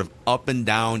that sort of up and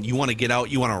down. You want to get out,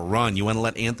 you want to run, you want to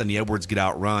let Anthony Edwards get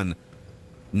out run.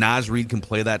 Naz Reid can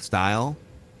play that style.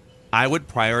 I would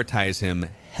prioritize him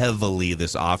heavily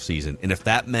this offseason. And if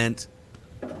that meant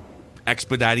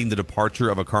expediting the departure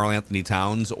of a Karl Anthony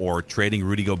Towns or trading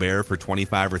Rudy Gobert for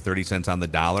 25 or 30 cents on the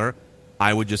dollar,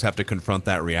 I would just have to confront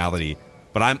that reality.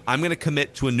 But I'm going to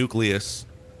commit to a nucleus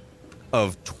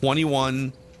of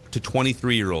 21 to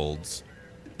 23-year-olds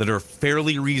that are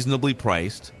fairly reasonably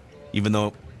priced, even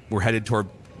though we're headed toward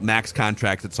max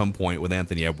contracts at some point with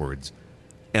Anthony Edwards.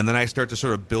 And then I start to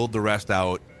sort of build the rest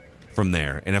out from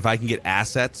there. And if I can get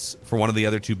assets for one of the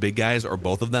other two big guys or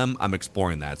both of them, I'm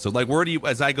exploring that. So, like, where do you,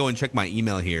 as I go and check my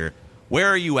email here, where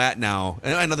are you at now?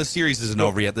 And I know the series isn't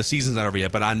over yet, the season's not over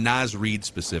yet, but on Naz Reid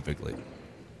specifically.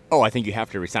 Oh, I think you have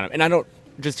to resign him. And I don't,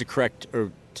 just to correct or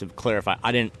to clarify,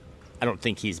 I don't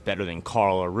think he's better than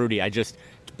Karl or Rudy. I just,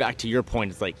 back to your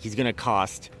point, it's like he's going to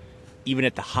cost, even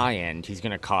at the high end, he's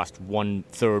going to cost 1/3,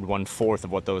 1/4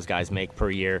 of what those guys make per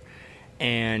year.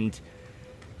 And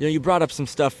you know, you brought up some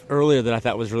stuff earlier that I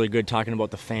thought was really good, talking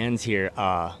about the fans here.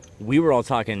 We were all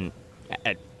talking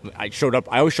I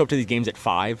always show up to these games at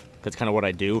 5. That's kind of what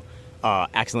I do.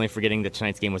 Accidentally forgetting that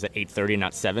tonight's game was at 8:30 and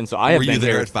not 7. So I have been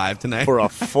there here at 5 tonight for a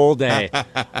full day.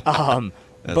 That's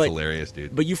hilarious,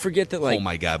 dude. But you forget that, like, oh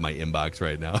my God, my inbox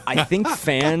right now. I think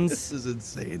fans. This is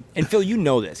insane. And Phil, you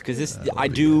know this because I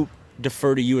do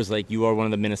defer to you as like you are one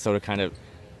of the Minnesota kind of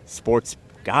sports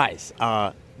guys.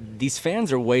 These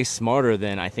fans are way smarter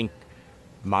than I think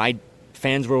my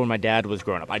fans were when my dad was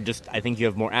growing up. I think you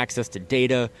have more access to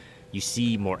data, you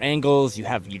see more angles, you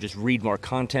just read more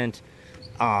content.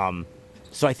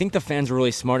 So I think the fans are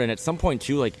really smart, and at some point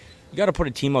too, like, you got to put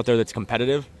a team out there that's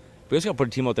competitive, but you also got to put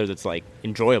a team out there that's like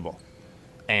enjoyable.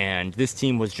 And this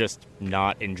team was just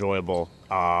not enjoyable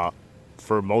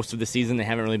for most of the season. They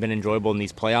haven't really been enjoyable in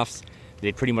these playoffs.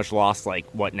 They pretty much lost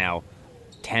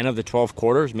 10 of the 12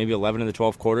 quarters, maybe 11 of the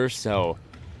 12 quarters. So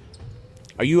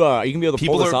are you going to be able to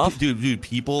pull this off? Dude,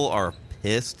 people are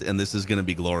pissed, and this is going to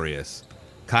be glorious.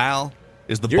 Kyle,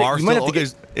 is the bar still open?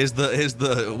 Is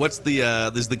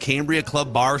the Cambria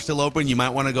Club bar still open? You might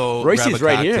want to go Royce's grab a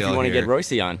right cocktail here if you want to get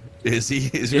Royce on. Is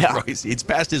he? Royce? It's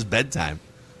past his bedtime.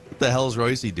 What the hell is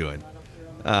Royce doing?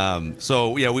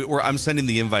 So yeah, I'm sending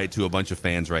the invite to a bunch of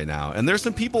fans right now, and there's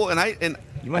some people, and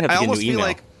you might have to get a new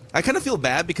email. I kind of feel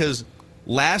bad because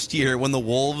last year when the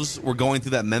Wolves were going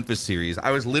through that Memphis series,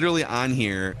 I was literally on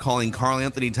here calling Karl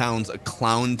Anthony Towns a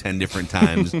clown 10 different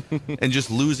times and just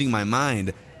losing my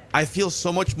mind. I feel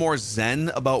so much more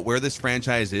zen about where this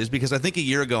franchise is because I think a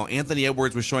year ago Anthony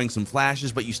Edwards was showing some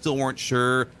flashes, but you still weren't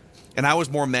sure, and I was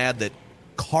more mad that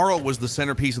Karl was the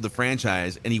centerpiece of the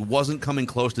franchise and he wasn't coming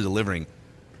close to delivering.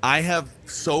 I have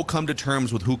so come to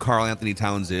terms with who Karl Anthony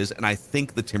Towns is, and I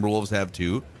think the Timberwolves have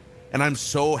too. And I'm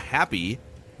so happy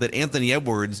that Anthony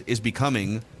Edwards is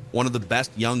becoming one of the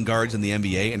best young guards in the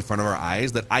NBA in front of our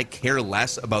eyes that I care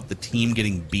less about the team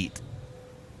getting beat.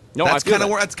 No, that's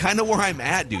kind of where I'm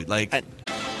at, dude.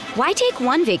 Why take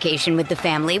one vacation with the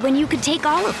family when you could take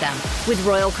all of them? With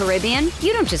Royal Caribbean,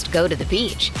 you don't just go to the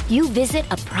beach. You visit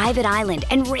a private island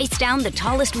and race down the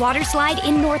tallest water slide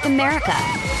in North America.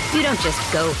 You don't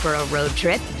just go for a road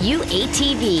trip. You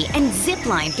ATV and zip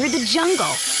line through the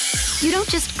jungle. You don't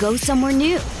just go somewhere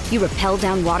new. You rappel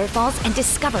down waterfalls and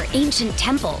discover ancient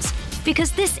temples.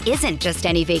 Because this isn't just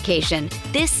any vacation.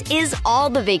 This is all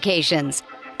the vacations.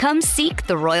 Come seek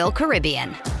the Royal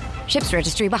Caribbean. Ships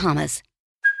Registry, Bahamas.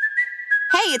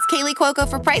 Hey, it's Kaylee Cuoco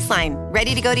for Priceline.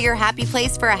 Ready to go to your happy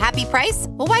place for a happy price?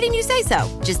 Well, why didn't you say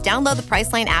so? Just download the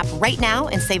Priceline app right now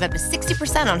and save up to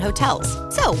 60% on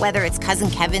hotels. So whether it's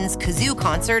Cousin Kevin's Kazoo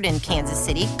Concert in Kansas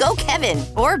City, go Kevin,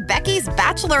 or Becky's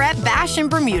Bachelorette Bash in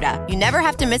Bermuda, you never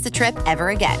have to miss a trip ever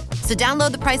again. So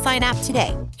download the Priceline app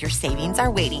today. Your savings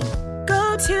are waiting.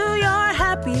 Go to your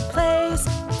happy place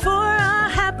for a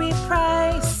happy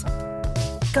price.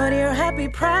 Go to your happy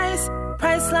price,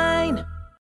 Priceline.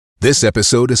 This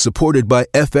episode is supported by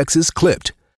FX's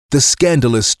Clipped, the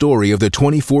scandalous story of the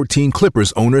 2014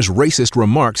 Clippers owner's racist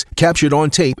remarks captured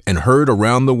on tape and heard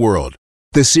around the world.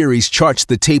 The series charts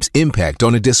the tape's impact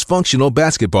on a dysfunctional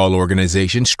basketball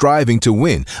organization striving to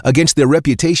win against their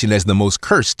reputation as the most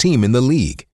cursed team in the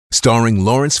league. Starring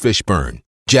Lawrence Fishburne,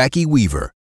 Jackie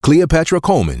Weaver, Cleopatra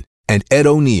Coleman, and Ed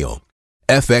O'Neill.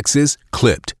 FX's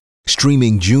Clipped,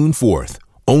 streaming June 4th,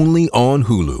 only on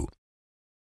Hulu.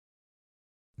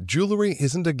 Jewelry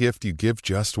isn't a gift you give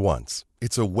just once.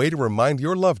 It's a way to remind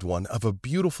your loved one of a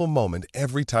beautiful moment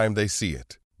every time they see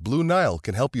it. Blue Nile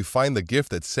can help you find the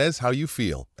gift that says how you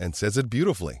feel and says it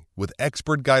beautifully, with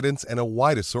expert guidance and a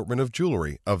wide assortment of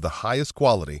jewelry of the highest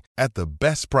quality at the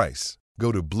best price.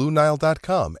 Go to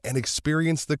BlueNile.com and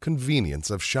experience the convenience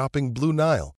of shopping Blue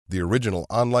Nile, the original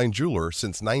online jeweler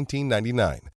since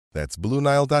 1999. That's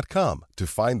BlueNile.com to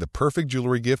find the perfect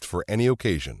jewelry gift for any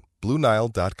occasion.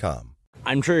 BlueNile.com.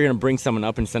 I'm sure you're going to bring someone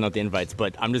up and send out the invites,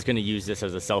 but I'm just going to use this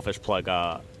as a selfish plug.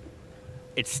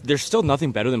 There's still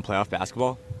nothing better than playoff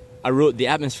basketball. The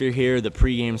atmosphere here, the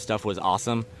pregame stuff was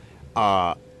awesome.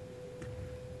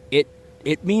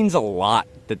 It means a lot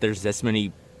that there's this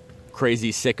many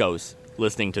crazy sickos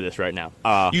listening to this right now.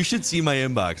 You should see my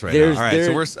inbox right now. All right,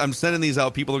 so I'm sending these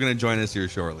out. People are going to join us here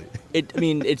shortly.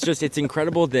 It's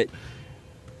incredible that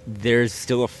there's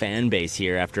still a fan base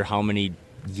here after how many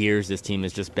years this team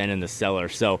has just been in the cellar.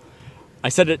 So I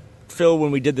said it, Phil,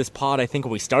 when we did this pod, I think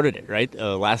when we started it, right,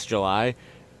 last July.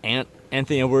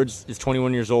 Anthony Edwards is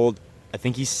 21 years old. I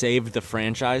think he saved the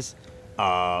franchise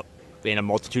in a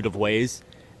multitude of ways.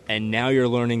 And now you're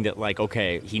learning that, like,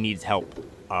 okay, he needs help.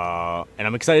 And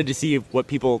I'm excited to see what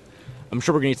people – I'm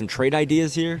sure we're going to get some trade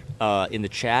ideas here in the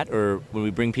chat or when we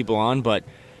bring people on. But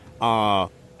I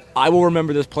will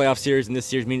remember this playoff series and this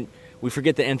series. I mean, we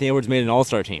forget that Anthony Edwards made an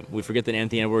all-star team. We forget that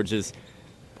Anthony Edwards is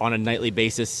on a nightly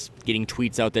basis getting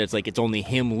tweets out there. It's like it's only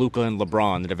him, Luka, and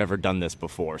LeBron that have ever done this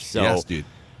before. So, yes, dude.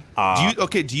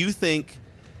 Do you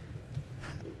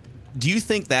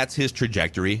think that's his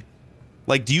trajectory?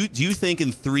 Like, do you think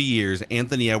in 3 years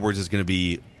Anthony Edwards is going to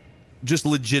be just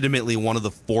legitimately one of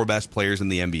the 4 best players in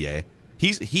the NBA?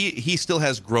 He still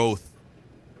has growth.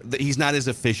 He's not as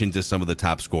efficient as some of the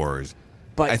top scorers.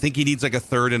 But I think he needs like a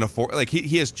third and a fourth. Like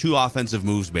he has 2 offensive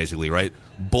moves basically, right?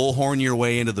 Bullhorn your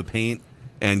way into the paint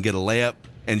and get a layup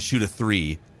and shoot a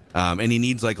 3. And he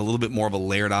needs like a little bit more of a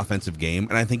layered offensive game.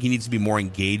 And I think he needs to be more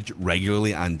engaged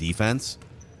regularly on defense.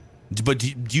 But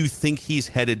do you think he's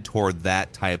headed toward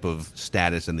that type of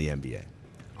status in the NBA?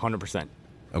 100%.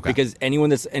 Okay. Because anyone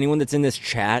that's in this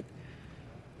chat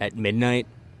at midnight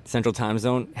Central Time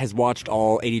Zone has watched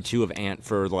all 82 of Ant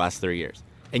for the last 3 years.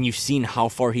 And you've seen how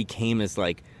far he came as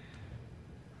like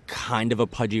kind of a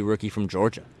pudgy rookie from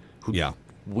Georgia. Who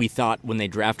we thought when they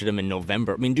drafted him in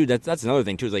November. I mean, dude, that's another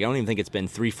thing too. Is like I don't even think it's been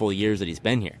 3 full years that he's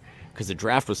been here because the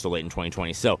draft was so late in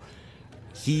 2020. So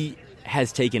he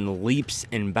has taken leaps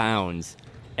and bounds,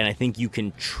 and I think you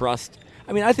can trust.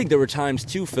 I mean, I think there were times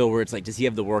too, Phil, where it's like, does he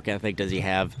have the work ethic? Does he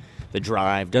have the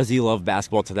drive? Does he love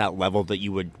basketball to that level that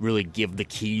you would really give the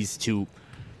keys to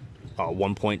a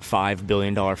 $1.5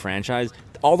 billion franchise?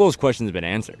 All those questions have been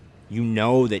answered. You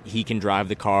know that he can drive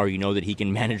the car. You know that he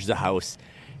can manage the house.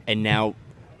 And now,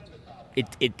 I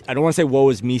don't want to say woe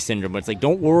is me syndrome, but it's like,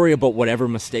 don't worry about whatever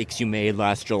mistakes you made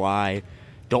last July.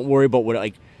 Don't worry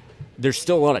about there's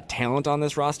still a lot of talent on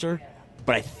this roster,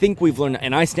 but I think we've learned,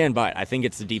 and I stand by it, I think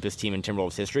it's the deepest team in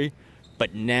Timberwolves history,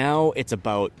 but now it's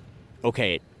about,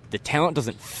 okay, the talent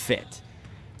doesn't fit.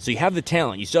 So you have the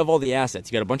talent, you still have all the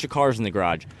assets, you got a bunch of cars in the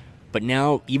garage, but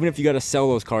now, even if you got to sell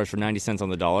those cars for 90 cents on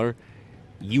the dollar,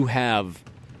 you have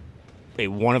a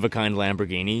one-of-a-kind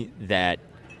Lamborghini that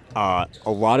a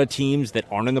lot of teams that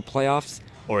aren't in the playoffs,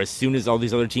 or as soon as all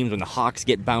these other teams, when the Hawks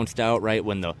get bounced out, right,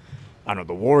 when the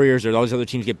Warriors or all these other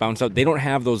teams get bounced out, they don't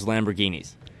have those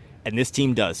Lamborghinis. And this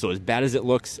team does. So as bad as it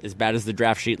looks, as bad as the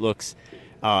draft sheet looks,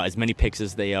 as many picks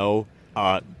as they owe,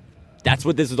 that's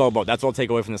what this is all about. That's what I'll take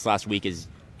away from this last week is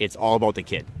it's all about the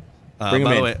kid. Bring him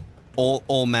by in. the way,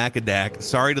 Ol Macadac,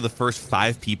 sorry to the first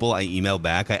 5 people I emailed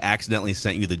back. I accidentally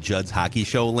sent you the Judd's Hockey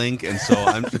Show link, and so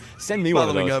I'm send me one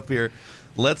of those. Up here.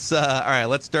 Let's all right,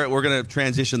 let's start. We're going to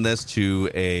transition this to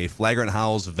a Flagrant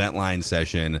Howls vent line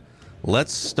session.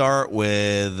 Let's start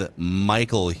with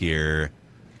Michael here.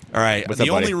 All right, What's the up,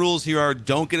 buddy? only rules here are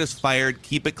don't get us fired,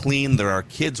 keep it clean. There are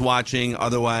kids watching.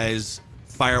 Otherwise,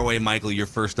 fire away, Michael. You're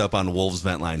first up on Wolves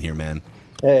vent line here, man.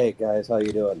 Hey guys, how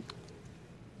you doing?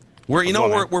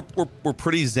 We're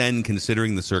pretty zen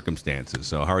considering the circumstances.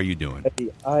 So how are you doing?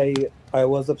 Hey, I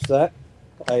was upset.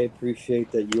 I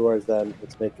appreciate that you are zen.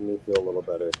 It's making me feel a little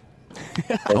better.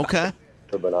 Okay.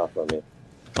 You've been off on me.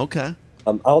 Okay.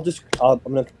 I'm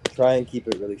gonna try and keep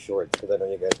it really short because I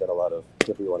know you guys got a lot of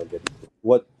stuff you want to get into.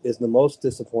 What is the most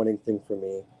disappointing thing for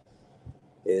me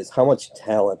is how much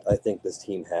talent I think this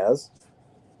team has,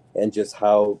 and just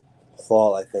how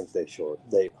fall I think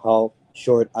how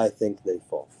short I think they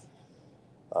fall.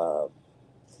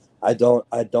 I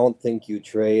don't think you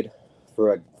trade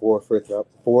for four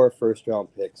first round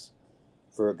picks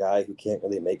for a guy who can't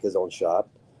really make his own shot.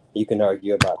 You can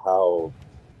argue about how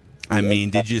I mean,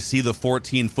 did you see the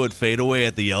 14-foot fadeaway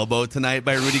at the elbow tonight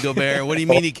by Rudy Gobert? What do you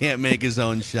mean he can't make his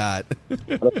own shot? I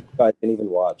didn't even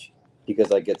watch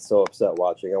because I get so upset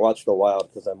watching. I watch the Wild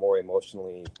because I'm more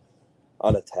emotionally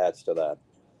unattached to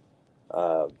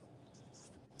that.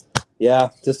 Yeah,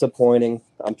 disappointing.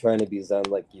 I'm trying to be zen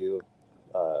like you,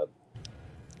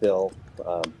 Bill,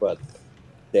 but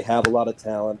they have a lot of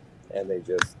talent and they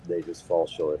just fall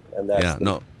short. And that's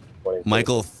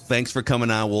Michael, thanks for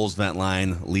coming on Wolves Vent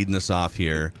Line, leading us off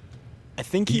here. I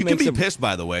think you can be pissed,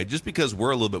 by the way. Just because we're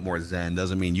a little bit more zen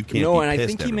doesn't mean you can't be pissed. No, and I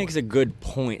think he makes a good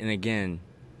point. And again,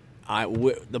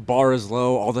 the bar is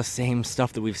low. All the same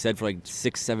stuff that we've said for like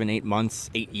 6, 7, 8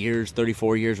 months, 8 years,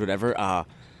 34 years, whatever.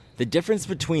 The difference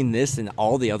between this and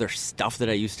all the other stuff that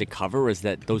I used to cover is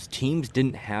that those teams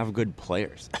didn't have good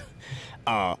players.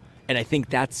 And I think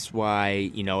that's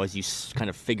why, as you kind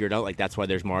of figured out, like that's why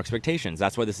there's more expectations.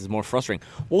 That's why this is more frustrating.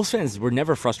 Wolves fans were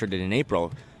never frustrated in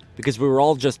April because we were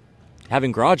all just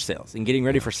having garage sales and getting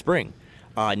ready for spring.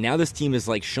 Now this team is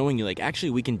like showing you like,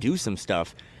 actually we can do some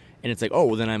stuff. And it's like, oh,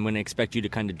 well then I'm going to expect you to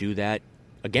kind of do that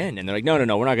again. And they're like, no,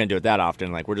 we're not going to do it that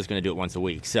often. Like we're just going to do it once a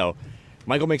week. So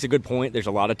Michael makes a good point. There's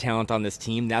a lot of talent on this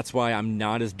team. That's why I'm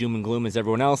not as doom and gloom as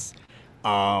everyone else.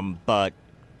 But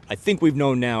I think we've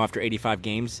known now after 85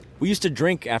 games. We used to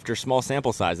drink after small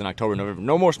sample size in October, November.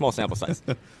 No more small sample size.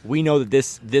 We know that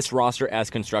this roster as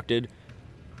constructed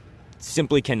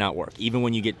simply cannot work, even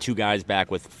when you get two guys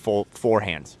back with full 4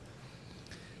 hands.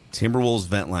 Timberwolves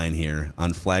Vent Line here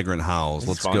on Flagrant Howls.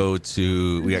 Let's go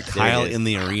to, we got Kyle in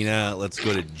the arena. Let's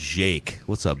go to Jake.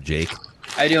 What's up, Jake?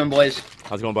 How you doing, boys?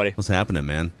 How's it going, buddy? What's happening,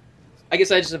 man? I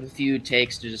guess I just have a few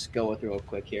takes to just go with real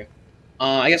quick here.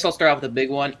 I guess I'll start off with a big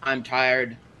one. I'm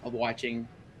tired of watching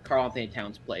Karl Anthony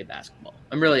Towns play basketball.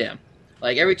 I really am.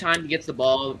 Like, every time he gets the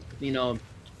ball,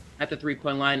 at the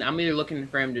three-point line, I'm either looking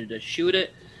for him to just shoot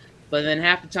it, but then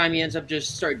half the time he ends up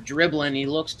just start dribbling. He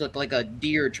looks like a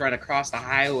deer trying to cross the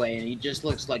highway, and he just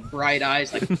looks like bright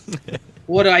eyes, like,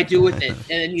 what do I do with it? And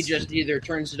then he just either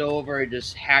turns it over or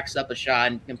just hacks up a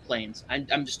shot and complains.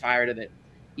 I'm just tired of it.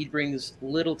 He brings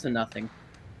little to nothing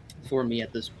for me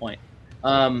at this point.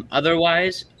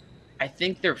 Otherwise, I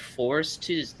think they're forced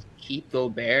to keep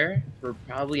Gobert for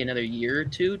probably another year or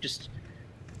two.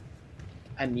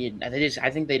 I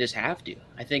think they just have to.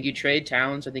 I think you trade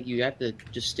Towns. I think you have to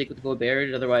just stick with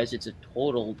Gobert. Otherwise, it's a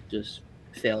total just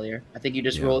failure. I think you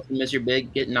just roll with him as your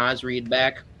big, get Naz Reid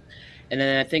back. And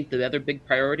then I think the other big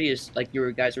priority is, like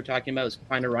you guys were talking about, is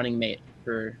find a running mate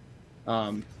for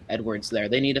Edwards there.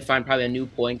 They need to find probably a new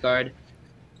point guard.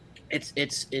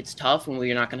 It's tough when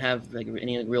we're not going to have like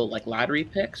any real like lottery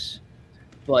picks.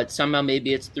 But somehow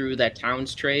maybe it's through that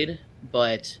Towns trade.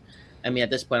 But, I mean,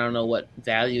 at this point, I don't know what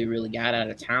value you really got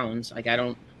out of Towns. Like,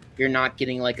 you're not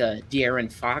getting like a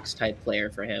De'Aaron Fox type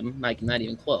player for him. Like, not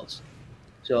even close.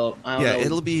 So, I don't know.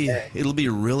 It'll be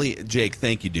really, Jake,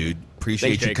 thank you, dude.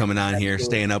 Appreciate you coming on here,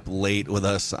 staying up late with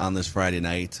us on this Friday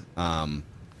night.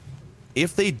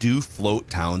 If they do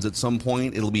float Towns at some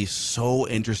point, it'll be so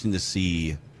interesting to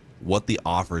see what the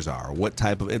offers are, what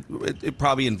type of it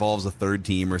probably involves a third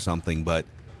team or something, but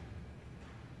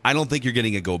I don't think you're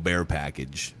getting a Gobert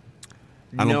package.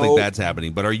 I don't think that's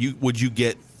happening. But would you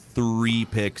get 3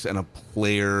 picks and a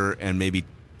player and maybe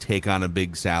take on a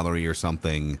big salary or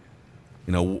something?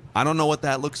 I don't know what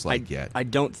that looks like yet. I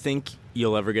don't think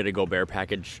you'll ever get a Gobert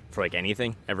package for like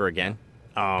anything ever again.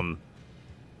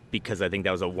 Because I think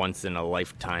that was a once in a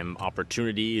lifetime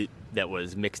opportunity that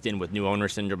was mixed in with new owner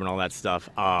syndrome and all that stuff.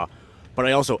 But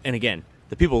I also, and again,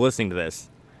 the people listening to this,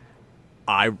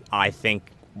 I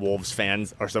think Wolves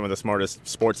fans are some of the smartest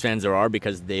sports fans there are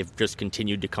because they've just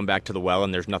continued to come back to the well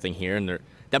and there's nothing here. And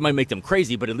that might make them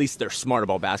crazy, but at least they're smart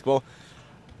about basketball.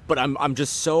 But I'm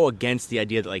just so against the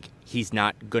idea that like he's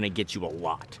not going to get you a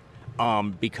lot.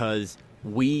 Because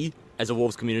we, as a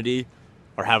Wolves community,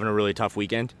 are having a really tough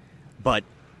weekend. But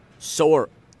so are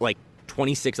like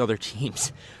 26 other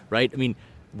teams, right? I mean,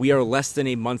 we are less than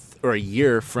a month or a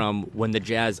year from when the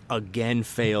Jazz again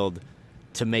failed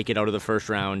to make it out of the first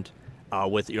round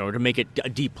to make it a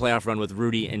deep playoff run with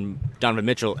Rudy and Donovan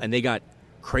Mitchell, and they got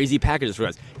crazy packages for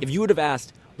us. If you would have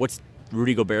asked what's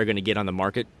Rudy Gobert going to get on the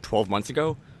market 12 months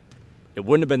ago, it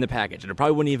wouldn't have been the package, and it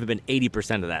probably wouldn't even been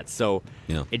 80% of that. So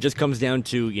it just comes down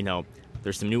to,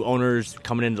 there's some new owners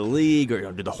coming into the league,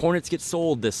 or do the Hornets get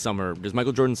sold this summer? Does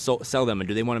Michael Jordan sell them, and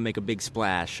do they want to make a big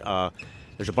splash?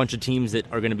 There's a bunch of teams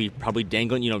that are going to be probably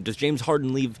dangling. Does James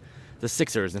Harden leave the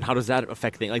Sixers, and how does that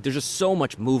affect things? Like, there's just so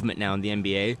much movement now in the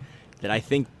NBA that I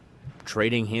think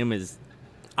trading him is...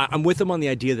 I'm with him on the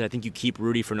idea that I think you keep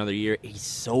Rudy for another year. He's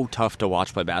so tough to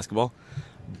watch play basketball,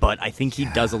 but I think he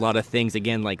does a lot of things.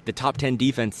 Again, like the top 10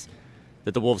 defense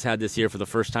that the Wolves had this year for the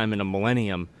first time in a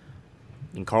millennium,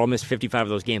 and Carl missed 55 of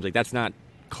those games. Like, that's not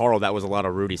Carl, that was a lot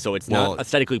of Rudy. So it's not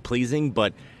aesthetically pleasing,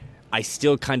 but I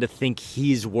still kind of think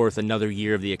he's worth another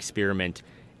year of the experiment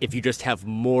if you just have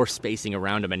more spacing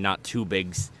around him and not two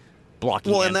bigs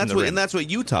blocking. Well, and that's what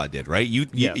Utah did, right?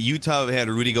 Utah had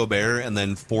Rudy Gobert and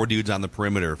then 4 dudes on the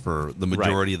perimeter for the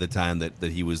majority of the time that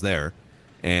he was there.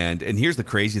 And here's the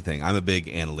crazy thing. I'm a big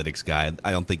analytics guy.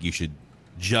 I don't think you should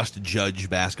just judge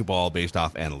basketball based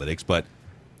off analytics, but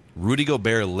Rudy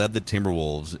Gobert led the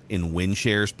Timberwolves in win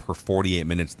shares per 48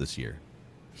 minutes this year.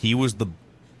 He was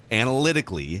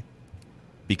analytically,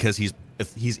 because he's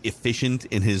efficient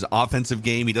in his offensive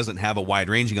game. He doesn't have a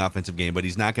wide-ranging offensive game, but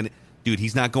he's not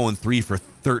going 3 for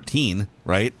 13,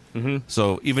 right? Mm-hmm.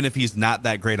 So even if he's not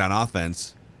that great on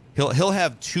offense, he'll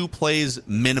have 2 plays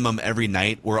minimum every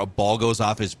night where a ball goes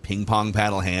off his ping pong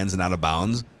paddle hands and out of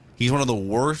bounds. He's one of the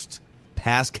worst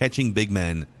pass-catching big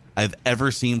men I've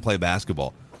ever seen play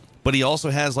basketball. But he also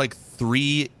has like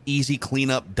 3 easy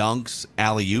cleanup dunks,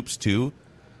 alley-oops too.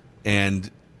 And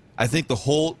I think the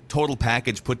whole total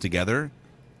package put together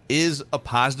is a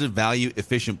positive value,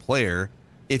 efficient player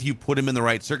if you put him in the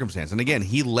right circumstance. And again,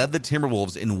 he led the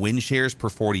Timberwolves in win shares per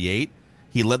 48.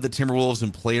 He led the Timberwolves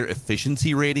in player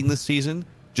efficiency rating this season,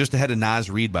 just ahead of Naz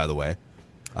Reid, by the way.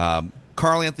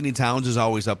 Karl Anthony Towns is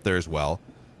always up there as well.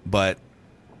 But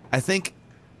I think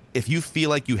if you feel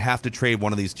like you have to trade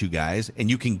one of these 2 guys and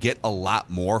you can get a lot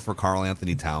more for Karl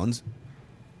Anthony Towns,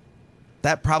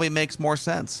 that probably makes more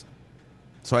sense.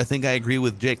 So I think I agree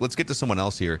with Jake. Let's get to someone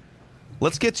else here.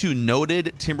 Let's get to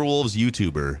noted Timberwolves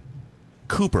YouTuber,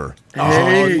 Cooper.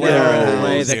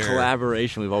 The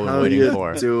collaboration we've all been waiting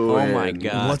for. Doing? Oh my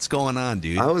god, what's going on,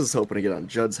 dude? I was hoping to get on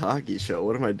Judd's Hockey Show.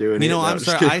 What am I doing? I'm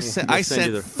sorry. I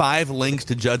sent 5 links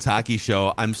to Judd's Hockey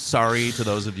Show. I'm sorry to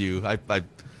those of you.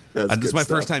 This is my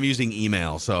first time using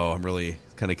email, so I'm really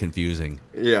kind of confusing.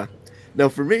 Yeah. No,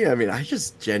 for me, I mean, I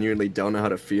just genuinely don't know how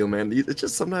to feel, man. It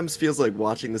just sometimes feels like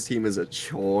watching this team is a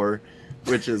chore,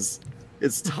 which is,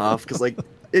 it's tough because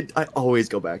I always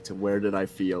go back to where did I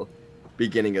feel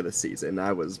beginning of the season.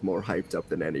 I was more hyped up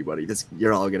than anybody.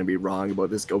 You're all going to be wrong about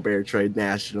this Gobert trade,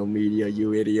 national media,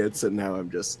 you idiots. And now I'm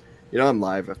just, I'm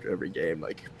live after every game,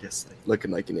 just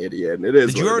looking like an idiot. And it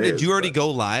is. Did you already go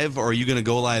live, or are you going to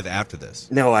go live after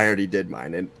this? No, I already did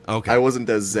mine, and I wasn't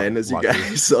as zen as you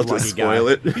guys, so I'll just spoil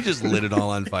it. You just lit it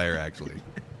all on fire, actually.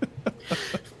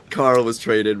 Carl was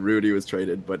traded, Rudy was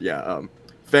traded, but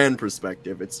fan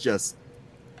perspective, it's just,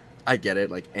 I get it.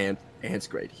 Ant's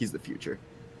great, he's the future,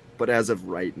 but as of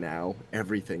right now,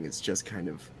 everything is just kind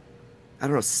of, I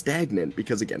don't know, stagnant.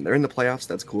 Because again, they're in the playoffs.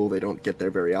 That's cool. They don't get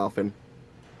there very often.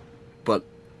 But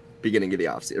beginning of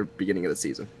the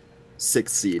season, 6th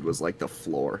seed was like the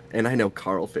floor. And I know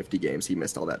Carl, 50 games, he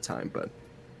missed all that time, but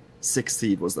 6th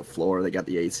seed was the floor. They got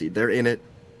the 8th seed. They're in it,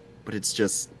 but it's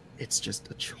just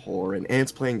a chore. And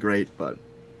Ant's playing great, but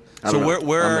I don't know.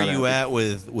 Where are you at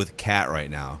with Cat right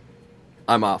now?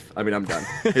 I'm off. I mean, I'm done.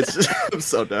 I'm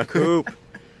so done. Coop.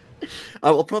 I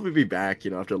will probably be back,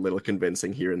 after a little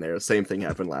convincing here and there. Same thing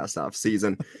happened last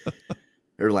season,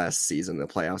 the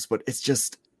playoffs. But it's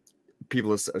just,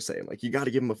 people are saying, you got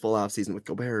to give him a full off season with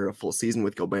Gobert or a full season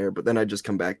with Gobert. But then I just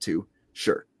come back to,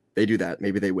 sure, they do that.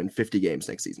 Maybe they win 50 games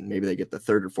next season. Maybe they get the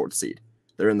 3rd or 4th seed.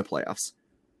 They're in the playoffs.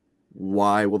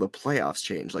 Why will the playoffs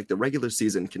change? The regular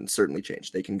season can certainly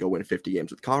change. They can go win 50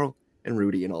 games with Carl and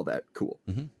Rudy and all that. Cool.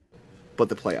 Mm-hmm. But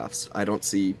the playoffs, I don't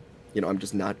see, I'm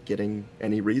just not getting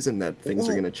any reason that things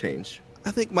are going to change.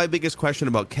 I think my biggest question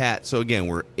about Cat, so again,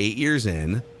 we're 8 years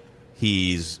in.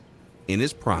 He's in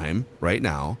his prime right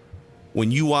now. When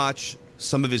you watch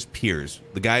some of his peers,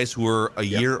 the guys who are a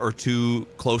year or 2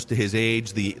 close to his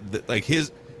age,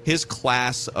 his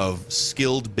class of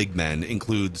skilled big men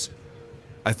includes,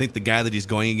 I think, the guy that he's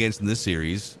going against in this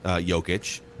series,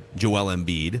 Jokic, Joel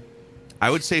Embiid. I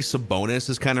would say Sabonis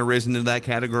has kind of risen into that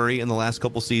category in the last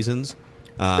couple seasons.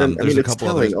 It's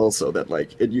telling also that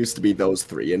it used to be those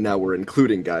 3, and now we're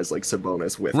including guys like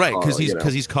Sabonis with because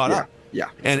he's caught up. Yeah,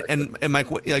 and Mike,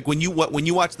 when you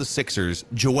watch the Sixers,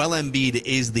 Joel Embiid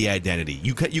is the identity.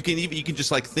 You can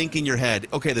just think in your head,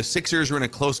 okay, the Sixers are in a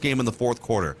close game in the 4th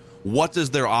quarter. What does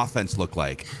their offense look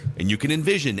like? And you can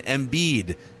envision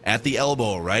Embiid at the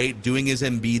elbow, right, doing his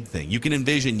Embiid thing. You can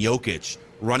envision Jokic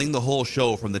running the whole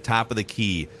show from the top of the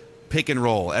key, pick and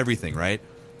roll, everything, right?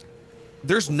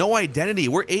 There's no identity.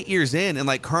 We're 8 years in,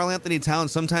 and Karl Anthony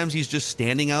Towns, sometimes he's just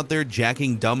standing out there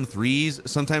jacking dumb threes.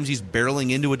 Sometimes he's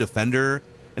barreling into a defender.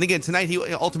 And again, tonight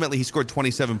he scored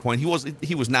 27 points.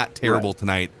 He was not terrible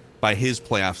tonight by his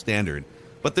playoff standard.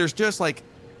 But there's just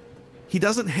he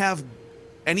doesn't have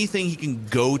anything he can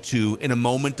go to in a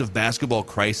moment of basketball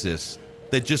crisis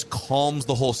that just calms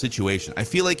the whole situation. I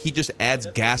feel like he just adds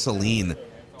gasoline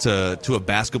to a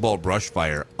basketball brush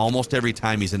fire almost every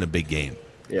time he's in a big game.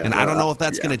 Yeah, and I don't know if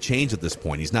that's going to change at this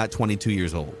point. He's not 22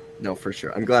 years old. No, for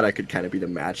sure. I'm glad I could kind of be the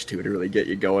match to really get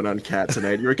you going on Cat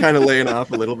tonight. You were kind of laying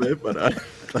off a little bit, but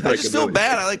it's still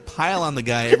bad. I pile on the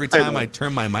guy every time I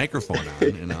turn my microphone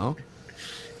on, you know?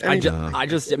 I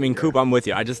mean, Coop, I'm with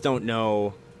you. I just don't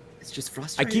know. It's just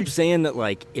frustrating. I keep saying that,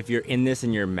 like, if you're in this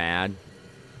and you're mad.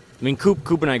 I mean,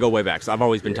 Coop and I go way back, so I've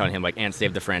always been telling him, like, Ant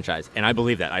saved the franchise. And I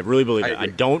believe that. I really believe that. I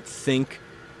don't think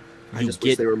I just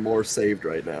wish they were more saved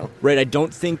right now. Right. I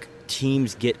don't think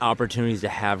teams get opportunities to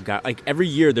have guys. Like, every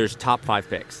year there's top 5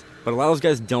 picks. But a lot of those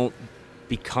guys don't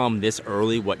become this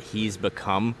early what he's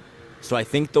become. So I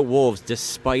think the Wolves,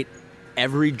 despite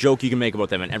every joke you can make about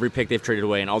them and every pick they've traded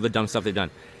away and all the dumb stuff they've done,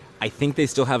 I think they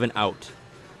still have an out.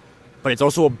 But it's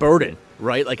also a burden,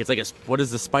 right? Like, it's like what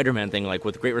is the Spider-Man thing? Like,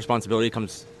 with great responsibility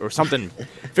comes, or something,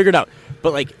 figure it out.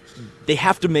 But, like, they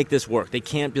have to make this work. They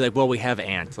can't be like, well, we have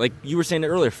Ant. Like, you were saying it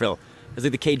earlier, Phil. It's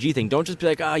like the KG thing. Don't just be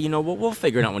like, we'll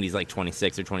figure it out when he's like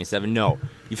 26 or 27. No,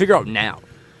 you figure it out now.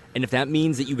 And if that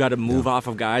means that you got to move off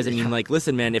of guys, I mean, like,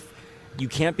 listen, man, if you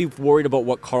can't be worried about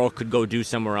what Carl could go do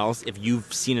somewhere else if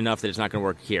you've seen enough that it's not going to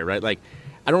work here, right? Like,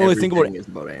 I don't really think about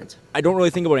Ant. I don't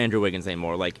really think about Andrew Wiggins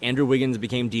anymore. Like, Andrew Wiggins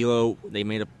became D'Lo. They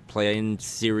made a play-in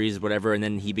series, whatever, and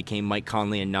then he became Mike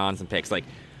Conley and nonsense picks. Like,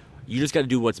 you just got to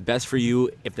do what's best for you.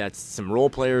 If that's some role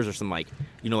players or some, like,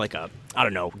 like a, I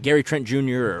don't know, Gary Trent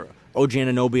Jr. or OG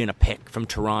Anunoby and a pick from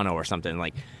Toronto or something.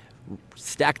 Like,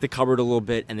 stack the cupboard a little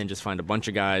bit and then just find a bunch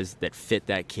of guys that fit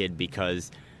that kid, because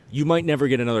you might never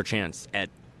get another chance at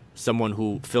someone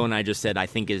who Phil and I just said I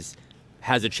think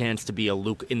has a chance to be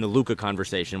in the Luka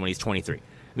conversation when he's 23. I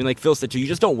mean, like Phil said too, you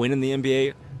just don't win in the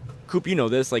NBA. Coop, you know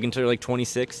this, like, until you're like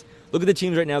 26. Look at the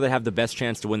teams right now that have the best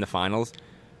chance to win the finals.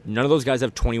 None of those guys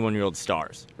have 21-year-old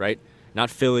stars, right? Not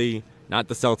Philly, not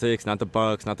the Celtics, not the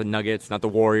Bucks, not the Nuggets, not the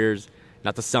Warriors,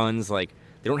 not the Suns. Like,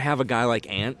 they don't have a guy like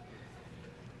Ant.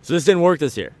 So this didn't work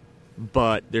this year.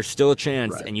 But there's still a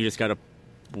chance, right. And you just got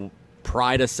to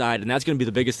pride aside. And that's going to be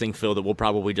the biggest thing, Phil, that we'll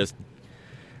probably just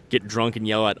get drunk and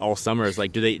yell at all summer. Is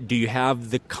like, do you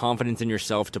have the confidence in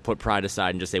yourself to put pride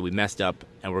aside and just say, we messed up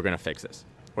and we're going to fix this?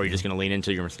 Or are you just going to lean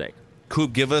into your mistake?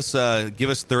 Coop, give us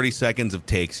 30 seconds of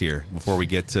takes here before we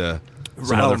get to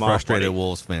some other frustrated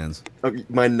Wolves fans.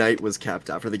 My night was capped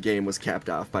off, or the game was capped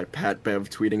off by Pat Bev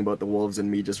tweeting about the Wolves and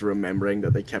me just remembering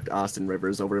that they kept Austin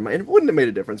Rivers over him. And it wouldn't have made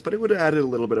a difference, but it would have added a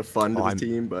little bit of fun to the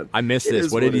team. But I missed this.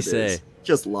 What did he say?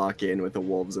 Just lock in with the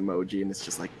Wolves emoji, and it's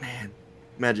just like, man,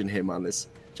 imagine him on this.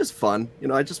 Just fun.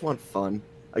 I just want fun.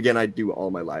 Again, I do all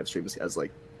my live streams as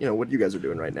like, what you guys are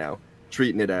doing right now.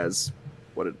 Treating it as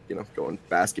going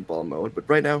basketball mode. But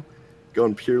right now,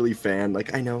 going purely fan.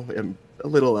 Like, I know I'm a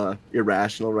little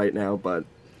irrational right now, but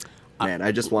man,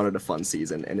 I just wanted a fun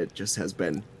season, and it just has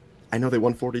been. I know they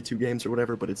won 42 games or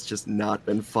whatever, but it's just not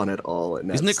been fun at all.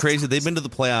 And isn't it crazy? They've been to the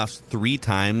playoffs 3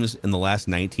 times in the last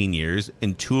 19 years,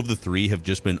 and 2 of the 3 have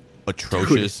just been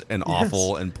atrocious and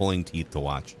awful and pulling teeth to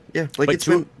watch. Yeah, like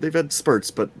they've had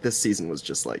spurts, but this season was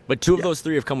just like. But 2 of those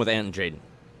 3 have come with Ant and Jaden,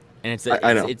 and it's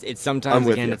I know. It's sometimes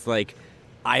again it's like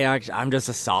I'm just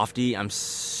a softie. I'm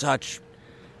such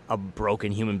a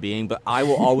broken human being, but I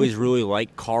will always really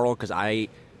like Carl because I,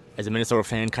 as a Minnesota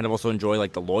fan, kind of also enjoy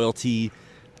like the loyalty.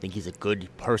 I think he's a good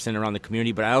person around the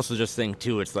community, but I also just think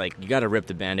too, it's like you got to rip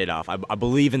the Band-Aid off. I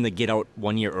believe in the get out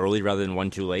 1 year early rather than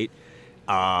 1 too late,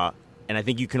 and I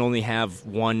think you can only have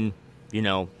one.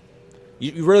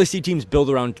 You rarely see teams build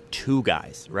around 2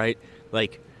 guys, right?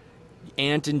 Like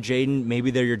Ant and Jaden,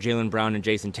 maybe they're your Jaylen Brown and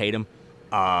Jason Tatum.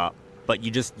 But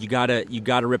you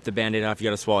gotta rip the Band-Aid off. You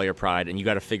gotta swallow your pride, and you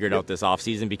gotta figure it out this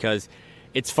offseason, because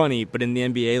it's funny, but in the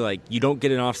NBA, like, you don't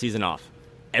get an offseason off.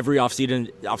 Every offseason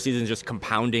is just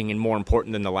compounding and more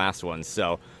important than the last one.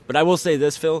 So, but I will say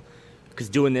this, Phil, because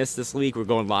doing this week, we're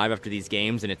going live after these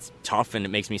games, and it's tough, and it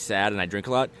makes me sad, and I drink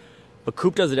a lot. But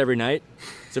Coop does it every night.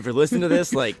 So if you're listening to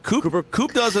this, like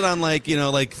Coop does it on like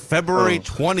February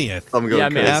 20th. I'm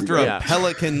going crazy, after a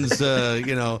Pelicans,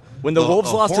 when the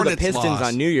Wolves lost to the Pistons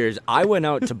on New Year's, I went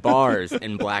out to bars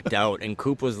and blacked out, and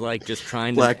Coop was like just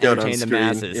trying to entertain the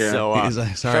masses. Yeah. So he's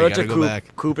like, sorry, shout out to Coop.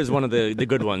 Back. Coop is one of the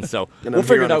good ones. So and we'll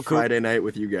figure it out. Friday night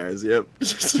with you guys. Yep,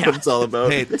 that's what it's all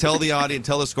about. Hey, tell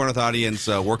the Score North audience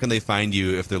where can they find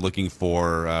you if they're looking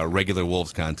for regular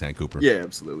Wolves content, Cooper? Yeah,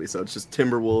 absolutely. So it's just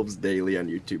Timberwolves Daily on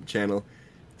YouTube channel.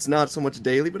 It's not so much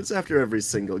daily, but it's after every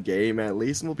single game at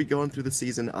least, and we'll be going through the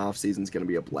season. Off season's going to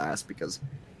be a blast because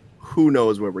who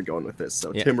knows where we're going with this.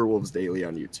 So Yeah. Timberwolves Daily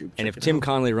on YouTube. And if Tim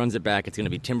Connolly runs it back, it's going to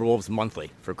be Timberwolves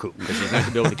Monthly for Coop because he's not going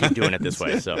to be able to keep doing it this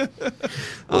way. So we'll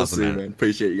Awesome, see, man. man.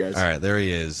 Appreciate you guys. All right, there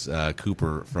he is,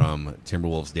 Cooper from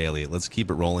Timberwolves Daily. Let's keep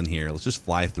it rolling here. Let's just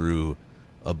fly through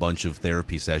a bunch of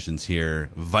therapy sessions here.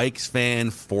 Vikes fan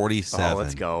 47. Oh,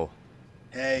 let's go.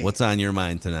 Hey, What's on your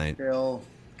mind tonight? Bill,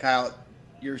 Kyle,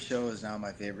 your show is now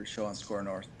my favorite show on Score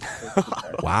North.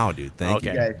 Wow, dude, thank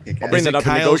Okay. you. guys kick I'll ass. bring Is that it up in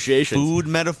Kyle's negotiations. food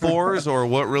metaphors or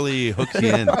what really hooks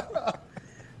you in? Well,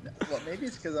 maybe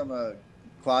it's because I'm a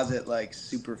closet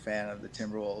super fan of the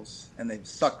Timberwolves, and they've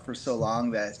sucked for so long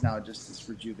that it's now just this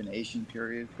rejuvenation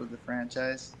period for the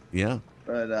franchise. Yeah.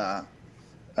 But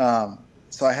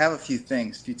so I have a few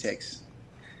takes.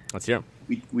 Let's hear 'em.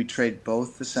 We trade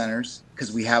both the centers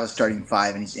because we have a starting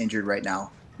five, and he's injured right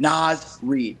now. Naz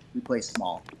Reid, we play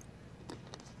small.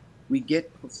 We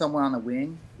get someone on the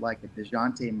wing like a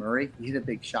DeJounte Murray. He hit a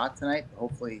big shot tonight.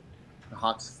 Hopefully the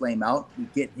Hawks flame out. We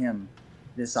get him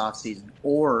this offseason.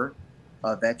 Or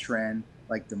a veteran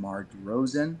like DeMar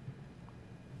DeRozan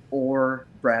or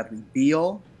Bradley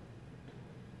Beal.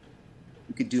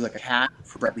 We could do like a hat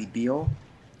for Bradley Beal.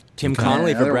 Tim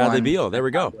Connolly for another Bradley one. Beal. There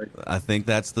we go. I think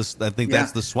that's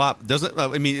the swap. Doesn't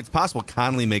I mean it's possible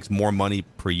Conley makes more money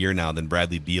per year now than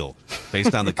Bradley Beal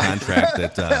based on the contract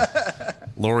that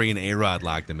Laurie and A-Rod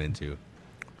locked him into.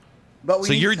 But we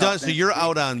So need you're done. toughness. So you're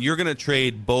out on. You're going to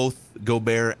trade both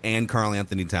Gobert and Karl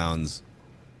Anthony Towns.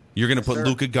 You're going to put sir.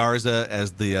 Luka Garza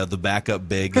as the backup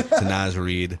big to Naz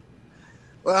Reid.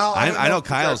 Well, I know if he's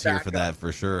Kyle's our here for backup. that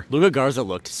for sure. Luka Garza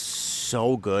looked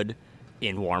so good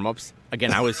in warm-ups.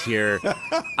 Again, I was here.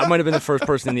 I might have been the first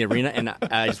person in the arena, and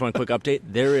I just want a quick update.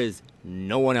 There is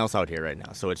no one else out here right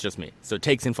now, so it's just me. So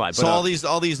takes in 5. So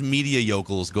all these media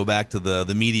yokels go back to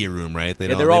the media room, right? They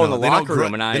Yeah, they're all in the locker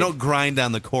room, and they don't grind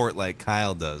on the court like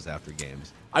Kyle does after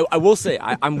games. I will say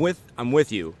I'm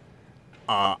with you.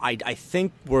 I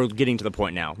think we're getting to the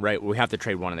point now, right? We have to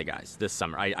trade one of the guys this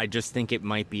summer. I just think it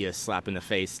might be a slap in the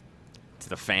face to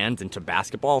the fans and to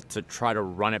basketball to try to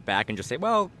run it back and just say,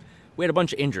 well, we had a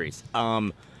bunch of injuries.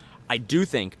 I do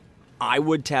think I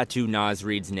would tattoo Naz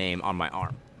Reid's name on my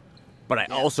arm. But I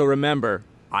also remember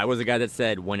I was a guy that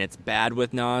said when it's bad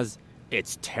with Naz,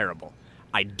 it's terrible.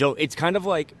 It's kind of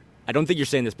like, I don't think you're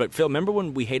saying this, but Phil, remember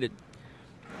when we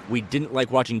didn't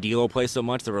like watching D'Lo play so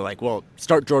much that we're like, well,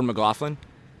 start Jordan McLaughlin?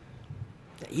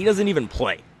 He doesn't even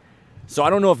play. So I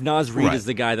don't know if Naz Reid is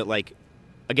the guy that, like,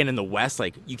 again, in the West,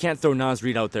 like, you can't throw Naz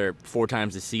Reid out there 4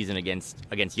 times this season against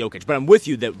Jokic. But I'm with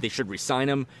you that they should re-sign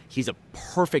him. He's a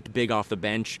perfect big off the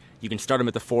bench. You can start him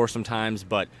at the 4 sometimes.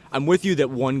 But I'm with you that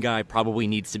one guy probably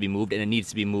needs to be moved, and it needs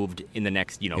to be moved in the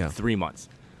next, 3 months.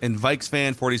 And Vikes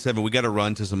fan 47, we got to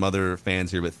run to some other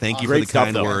fans here, but thank you for Great the stuff,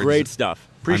 kind though. words. Great stuff.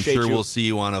 Appreciate I'm sure you. we'll see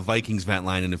you on a Vikings vent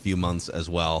line in a few months as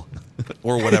well,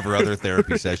 or whatever other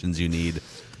therapy sessions you need,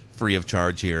 free of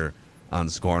charge here on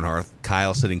Score North.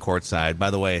 Kyle sitting courtside.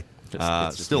 By the way,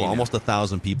 It's just still me now. almost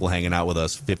 1,000 people hanging out with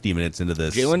us 50 minutes into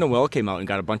this. Jalen Noel came out and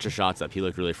got a bunch of shots up. He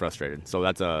looked really frustrated.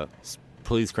 So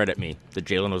please credit me that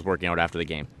Jalen was working out after the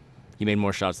game. He made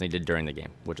more shots than he did during the game,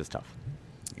 which is tough.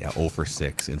 Yeah, 0 for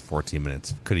 6 in 14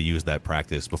 minutes. Could have used that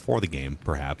practice before the game,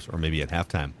 perhaps, or maybe at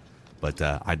halftime. But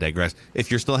I digress.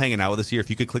 If you're still hanging out with us here, if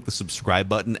you could click the subscribe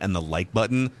button and the like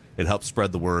button, it helps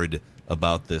spread the word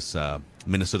about this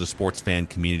Minnesota sports fan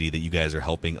community that you guys are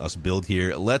helping us build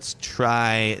here. Let's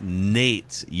try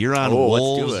Nate. You're on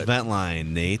Wolves vent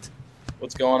line, Nate.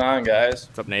 What's going on, guys?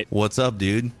 What's up, Nate? What's up,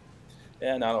 dude?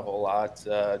 Yeah, not a whole lot.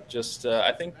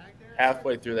 I think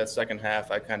halfway through that second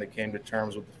half, I kind of came to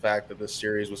terms with the fact that this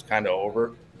series was kind of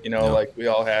over. Like we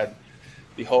all had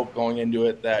the hope going into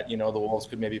it that, the Wolves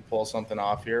could maybe pull something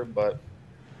off here. But,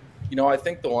 I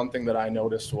think the one thing that I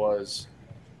noticed was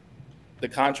the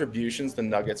contributions the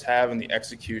Nuggets have and the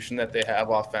execution that they have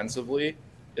offensively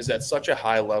is at such a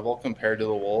high level compared to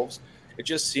the Wolves. It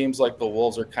just seems like the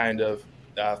Wolves are kind of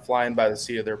flying by the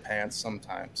seat of their pants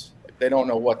sometimes. Like they don't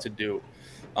know what to do.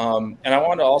 And I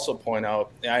wanted to also point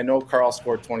out, I know Carl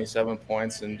scored 27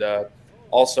 points, and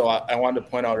also I wanted to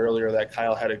point out earlier that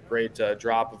Kyle had a great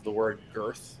drop of the word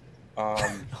girth.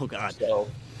 Oh, God. So,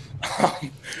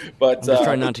 but I'm just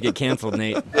trying not to get canceled,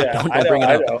 Nate. Yeah, don't bring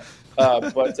it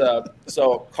up.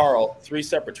 So Carl, 3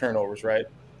 separate turnovers, right?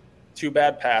 2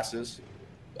 bad passes,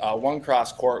 1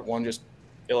 cross court, 1 just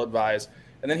ill-advised.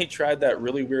 And then he tried that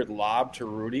really weird lob to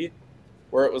Rudy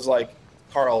where it was like,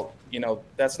 Carl,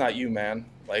 that's not you, man.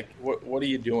 Like, what are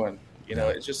you doing?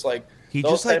 It's just like he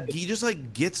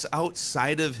just gets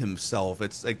outside of himself.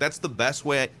 It's like that's the best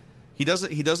way. He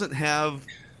doesn't have.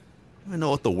 I don't know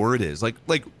what the word is. Like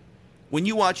when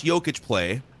you watch Jokic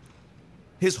play,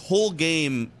 his whole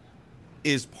game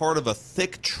is part of a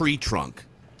thick tree trunk,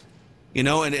 and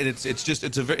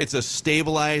it's a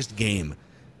stabilized game.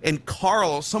 And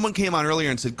Carl, someone came on earlier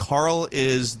and said Carl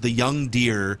is the young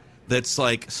deer that's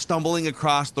like stumbling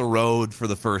across the road for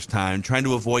the first time, trying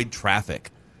to avoid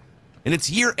traffic. And it's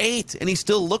year 8, and he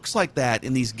still looks like that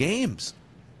in these games.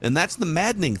 And that's the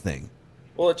maddening thing.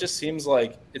 Well, it seems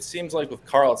like with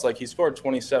Carl, it's like he scored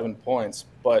 27 points,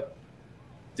 but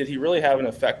did he really have an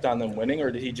effect on them winning, or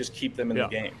did he just keep them in the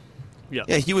game?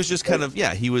 Yeah, he was just kind of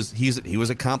he was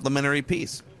a complimentary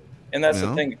piece. And that's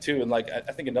the thing too. And like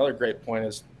I think another great point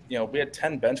is, we had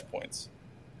 10 bench points.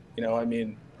 I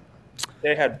mean,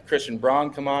 they had Christian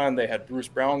Braun come on, they had Bruce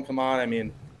Brown come on. I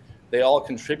mean, they all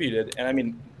contributed. And I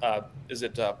mean, is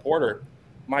it Porter?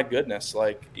 My goodness,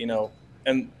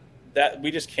 and that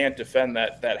we just can't defend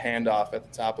that handoff at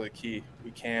the top of the key.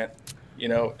 We can't,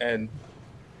 and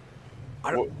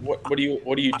what do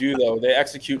you do though? They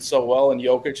execute so well, and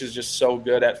Jokic is just so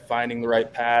good at finding the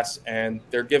right pass, and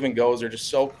their give and goes are just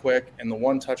so quick, and the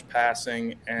one touch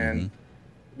passing, and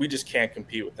we just can't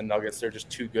compete with the Nuggets. They're just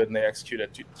too good, and they execute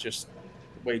at just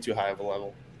way too high of a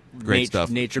level. Great stuff.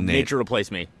 Nature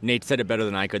replaced me. Nate said it better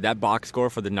than I could. That box score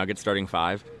for the Nuggets starting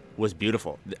 5 was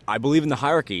beautiful. I believe in the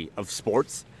hierarchy of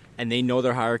sports, and they know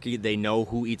their hierarchy. They know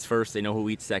who eats first. They know who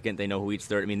eats second. They know who eats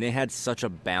third. I mean, they had such a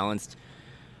balanced.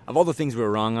 Of all the things we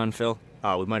were wrong on, Phil,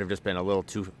 we might have just been a little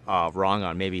too wrong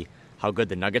on maybe how good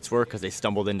the Nuggets were because they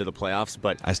stumbled into the playoffs.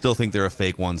 But I still think they're a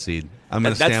fake 1 seed. I'm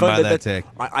going to stand by that take.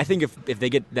 I think if they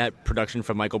get that production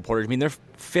from Michael Porter, I mean, their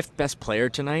 5th best player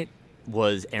tonight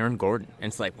was Aaron Gordon. And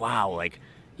it's like, wow, like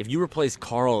if you replace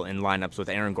Carl in lineups with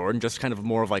Aaron Gordon, just kind of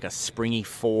more of like a springy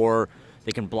 4,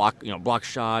 they can block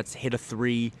shots, hit a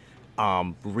 3,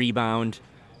 rebound.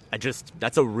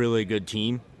 That's a really good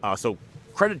team. So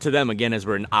credit to them again as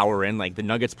we're an hour in. Like the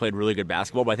Nuggets played really good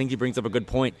basketball, but I think he brings up a good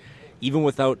point. Even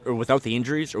without the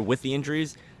injuries or with the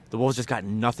injuries, the Wolves just got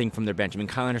nothing from their bench. I mean,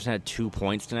 Kyle Anderson had 2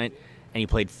 points tonight, and he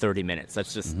played 30 minutes.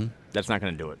 That's just that's not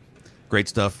going to do it. Great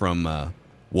stuff from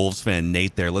Wolves fan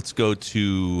Nate there. Let's go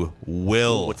to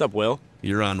Will. What's up, Will?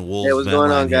 You're on Wolves. Hey, what's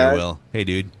going on, guys? Will. Hey,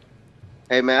 dude.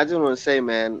 Hey, man, I just want to say,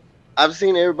 man, I've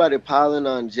seen everybody piling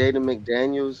on Jaden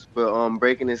McDaniels for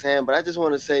breaking his hand, but I just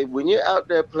want to say, when you're out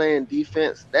there playing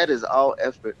defense, that is all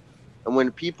effort. And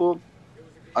when people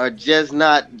are just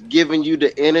not giving you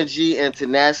the energy and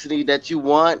tenacity that you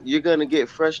want, you're going to get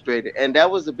frustrated. And that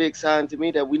was a big sign to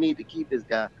me that we need to keep this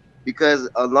guy, because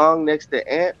along next to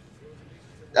Ant,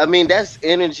 I mean, that's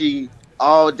energy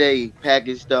all day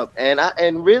packaged up.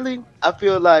 And really, I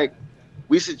feel like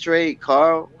we should trade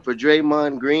Carl for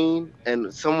Draymond Green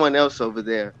and someone else over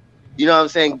there. You know what I'm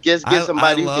saying? Just get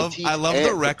somebody who can teach. I love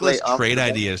the reckless trade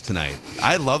ideas tonight.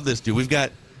 I love this, dude. We've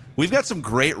got some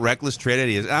great reckless trade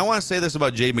ideas. And I want to say this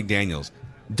about Jay McDaniels.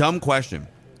 Dumb question.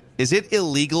 Is it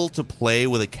illegal to play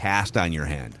with a cast on your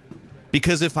hand?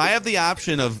 Because if I have the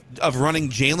option of running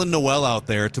Jalen Noel out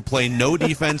there to play no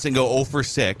defense and go 0 for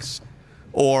 6,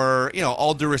 or,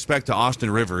 all due respect to Austin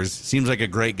Rivers, seems like a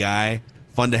great guy,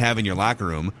 fun to have in your locker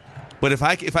room. But if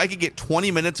I could get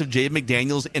 20 minutes of Jay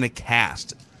McDaniels in a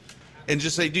cast and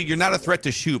just say, dude, you're not a threat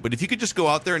to shoot, but if you could just go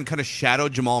out there and kind of shadow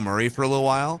Jamal Murray for a little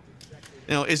while,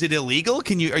 is it illegal?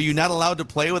 Are you not allowed to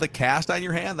play with a cast on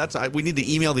your hand? We need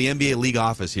to email the NBA league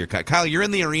office here. Kyle, you're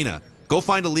in the arena. Go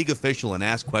find a league official and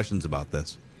ask questions about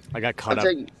this. I got caught up.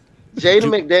 Jaden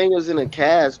McDaniels in a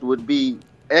cast would be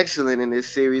excellent in this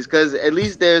series because at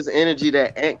least there's energy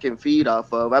that Ant can feed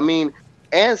off of. I mean,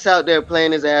 Ant's out there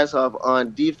playing his ass off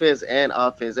on defense and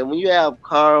offense. And when you have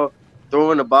Carl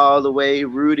throwing the ball away,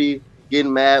 Rudy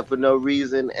getting mad for no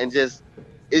reason, and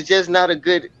it's just not a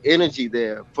good energy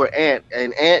there for Ant.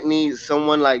 And Ant needs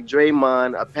someone like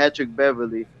Draymond, a Patrick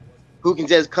Beverly, who can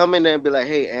just come in there and be like,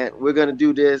 hey, Ant, we're going to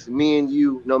do this, me and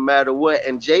you, no matter what.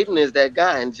 And Jaden is that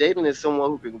guy. And Jaden is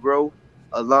someone who can grow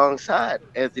alongside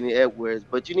Anthony Edwards.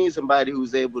 But you need somebody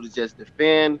who's able to just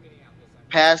defend,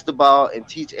 pass the ball, and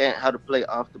teach Ant how to play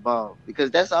off the ball. Because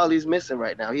that's all he's missing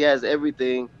right now. He has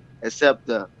everything except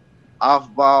the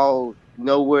off-ball,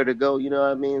 nowhere to go, you know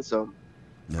what I mean? So,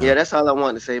 yeah, that's all I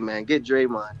want to say, man. Get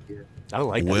Draymond here. I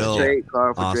like that. Trade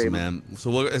Carl for awesome, Draymond. Man. So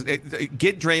we'll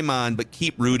get Draymond, but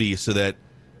keep Rudy so that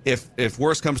if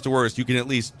worse comes to worse, you can at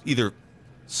least either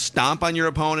stomp on your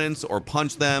opponents or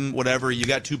punch them, whatever. You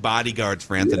got 2 bodyguards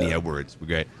for Anthony Edwards.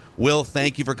 Great. Will,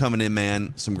 thank you for coming in,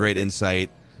 man. Some great insight.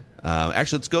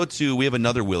 Actually, let's go to, we have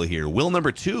another Will here. Will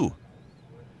number 2.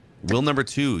 Will number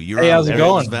 2. Hey, how's it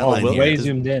going? Will, way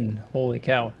zoomed in. Holy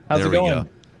cow. How's it going? Go.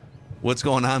 What's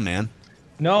going on, man?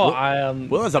 No,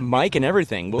 Will has a mic and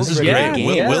everything. This is great.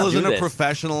 Will is in a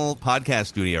professional podcast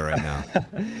studio right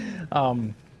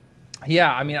now.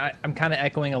 Yeah, I mean, I'm kind of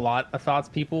echoing a lot of thoughts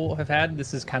people have had.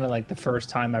 This is kind of like the first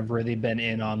time I've really been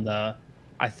in on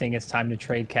I think it's time to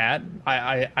trade Cat.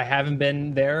 I haven't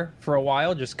been there for a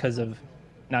while just because of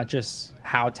not just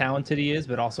how talented he is,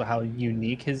 but also how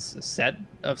unique his set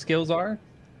of skills are.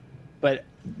 But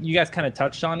you guys kind of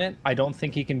touched on it. I don't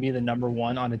think he can be the number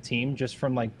one on a team just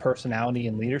from like personality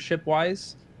and leadership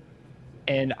wise.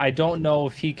 And I don't know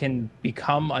if he can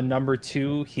become a number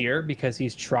two here because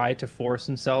he's tried to force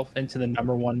himself into the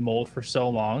number one mold for so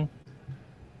long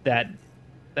that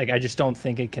like I just don't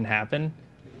think it can happen.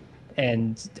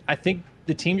 And I think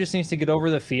the team just needs to get over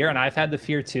the fear, and I've had the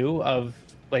fear too of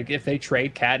like if they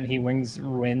trade Cat and he wins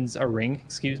a ring,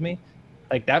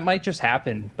 like that might just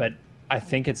happen, but I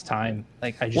think it's time.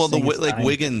 Like I just think it's time.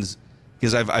 Wiggins,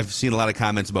 because I've seen a lot of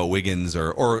comments about Wiggins,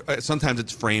 or sometimes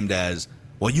it's framed as,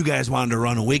 well, you guys wanted to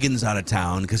run Wiggins out of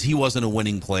town because he wasn't a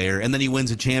winning player, and then he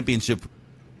wins a championship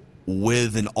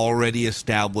with an already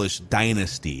established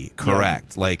dynasty.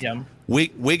 Correct. Yeah.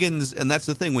 Like Wiggins, and that's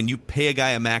the thing. When you pay a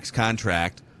guy a max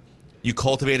contract, you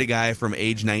cultivate a guy from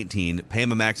age 19, pay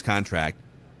him a max contract.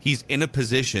 He's in a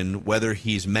position, whether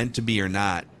he's meant to be or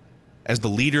not, as the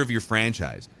leader of your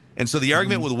franchise. And so the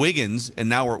argument with Wiggins, and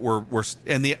now we're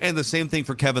and the same thing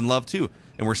for Kevin Love too,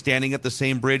 and we're standing at the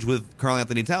same bridge with Karl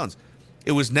Anthony Towns.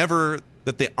 It was never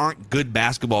that they aren't good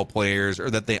basketball players or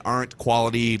that they aren't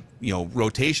quality,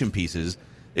 rotation pieces.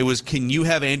 It was, can you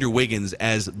have Andrew Wiggins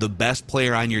as the best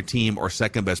player on your team or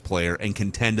second best player and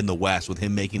contend in the West with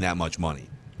him making that much money?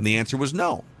 And the answer was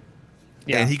no.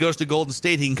 Yeah. And he goes to Golden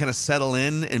State. He can kind of settle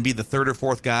in and be the third or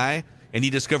fourth guy. And he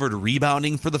discovered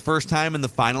rebounding for the first time in the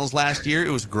finals last year.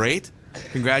 It was great.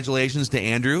 Congratulations to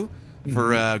Andrew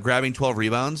for grabbing 12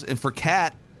 rebounds. And for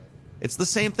Cat, it's the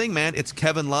same thing, man. It's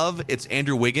Kevin Love. It's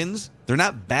Andrew Wiggins. They're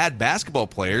not bad basketball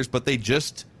players, but they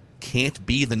just can't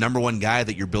be the number one guy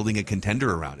that you're building a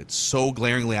contender around. It's so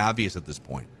glaringly obvious at this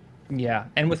point. Yeah,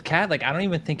 and with Cat, like I don't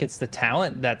even think it's the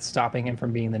talent that's stopping him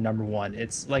from being the number one.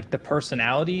 It's like the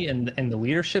personality and the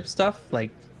leadership stuff. Like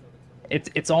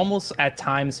it's almost at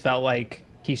times felt like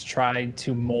he's tried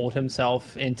to mold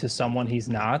himself into someone he's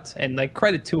not. And like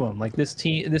credit to him. Like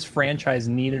this franchise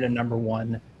needed a number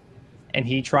one. And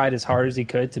he tried as hard as he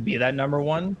could to be that number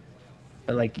one.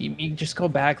 But like you just go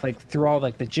back like through all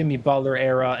like the Jimmy Butler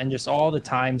era and just all the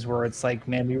times where it's like,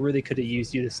 man, we really could have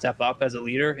used you to step up as a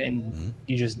leader, and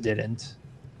you just didn't.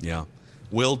 Yeah.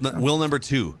 Will number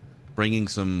two, bringing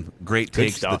some great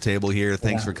takes to the table here.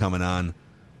 Thanks for coming on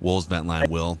Wolves Vent Line,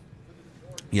 Will.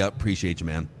 Yep, appreciate you,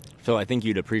 man. Phil, I think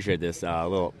you'd appreciate this. A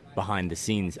little behind the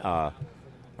scenes. Our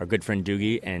good friend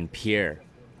Doogie and Pierre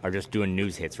are just doing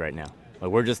news hits right now.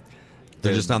 Like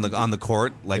they're just on the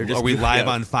court. Like, are we live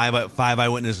on Five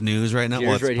Eyewitness News right now? Pierre's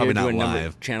well, it's right probably here not doing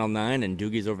live. Channel 9, and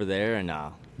Doogie's over there, and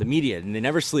the media, and they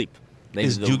never sleep.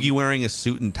 Is Doogie wearing a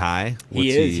suit and tie?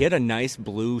 He is. He had a nice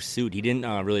blue suit. He didn't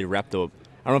really rep the.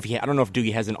 I don't know if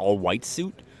Doogie has an all white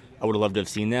suit. I would have loved to have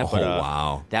seen that. Oh,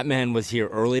 wow! That man was here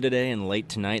early today and late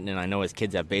tonight, and I know his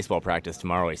kids have baseball practice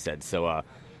tomorrow. He said so.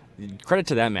 Credit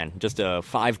to that man. Just a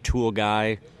 5-tool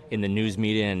guy in the news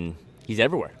media, and he's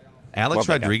everywhere. Alex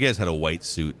Rodriguez had a white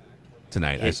suit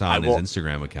tonight. I saw on his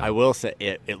Instagram account. I will say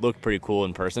it looked pretty cool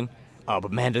in person.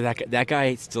 But man, that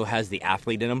guy still has the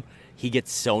athlete in him. He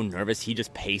gets so nervous. He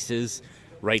just paces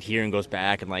right here and goes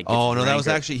back and like. Oh no, that was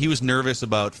actually he was nervous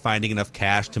about finding enough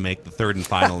cash to make the third and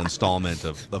final installment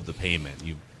of the payment.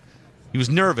 He was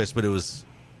nervous, but it's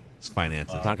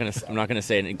finances. I'm not gonna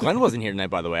say it. Glenn wasn't here tonight,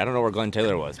 by the way. I don't know where Glenn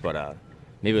Taylor was, but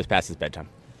maybe it was past his bedtime.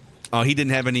 Oh, he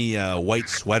didn't have any white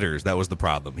sweaters. That was the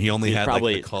problem. He only had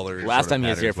probably like the colors. Last time he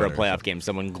was here for a playoff game,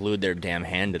 someone glued their damn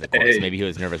hand to the court. So maybe he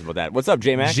was nervous about that. What's up,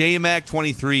 J-Mac? J-Mac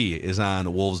 23 is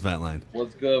on Wolves Vent Line.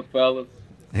 What's good, fellas?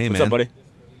 Hey, What's up, buddy?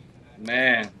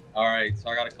 Man, all right. So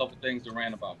I got a couple things to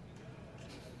rant about.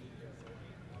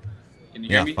 Can you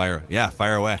hear me? Fire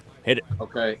away. Hit it.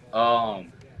 Okay. Karl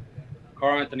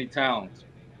Anthony Towns,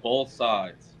 both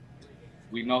sides.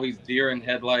 We know he's deer in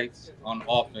headlights on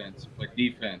offense, but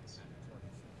defense.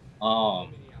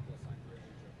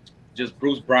 Just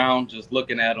Bruce Brown, just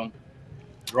looking at him,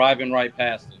 driving right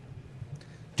past him.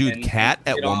 Dude, Cat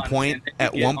at one point,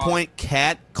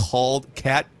 Cat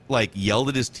yelled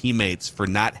at his teammates for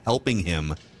not helping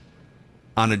him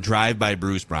on a drive by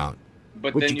Bruce Brown.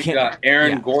 But then you got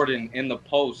Aaron Gordon in the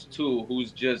post too,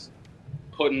 who's just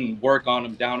putting work on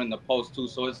him down in the post too.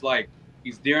 So it's like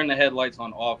he's deer in the headlights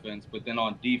on offense, but then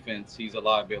on defense, he's a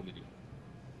liability.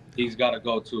 He's got to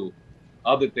go too.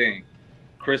 Other thing,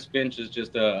 Chris Finch is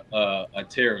just a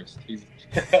terrorist. He's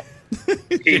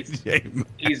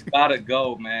got to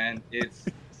go, man.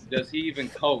 Does he even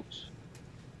coach?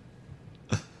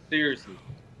 Seriously.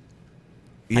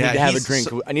 Yeah, I need to have a drink.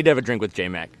 I need to have a drink with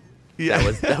J-Mac.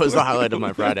 Yeah. That was the highlight of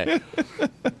my Friday.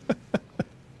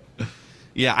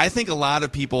 Yeah, I think a lot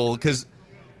of people, because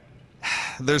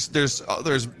there's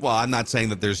well, I'm not saying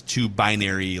that there's two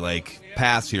binary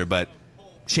paths here, but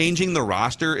changing the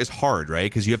roster is hard,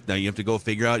 right? Because you have to go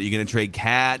figure out, you're going to trade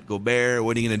Cat, Gobert,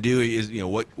 what are you going to do? Is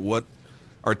what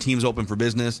are teams open for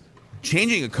business?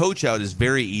 Changing a coach out is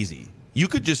very easy. You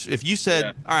could just, if you said,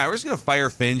 all right, we're just going to fire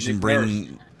Finch and bring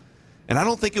Nurse. And I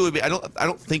don't think it would be. I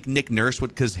don't think Nick Nurse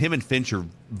would, because him and Finch are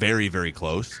very, very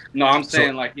close. No, I'm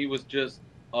saying he was just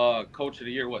coach of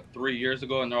the year 3 years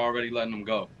ago, and they're already letting him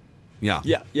go. Yeah.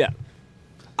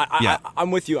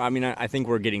 I'm with you. I mean, I think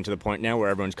we're getting to the point now where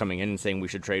everyone's coming in and saying we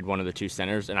should trade one of the two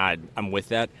centers, and I'm with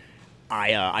that.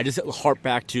 I just harp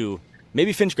back to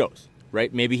maybe Finch goes,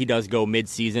 right? Maybe he does go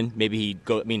mid-season. Maybe he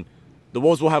go. I mean, the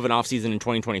Wolves will have an offseason in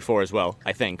 2024 as well,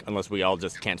 I think, unless we all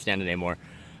just can't stand it anymore.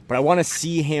 But I want to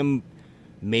see him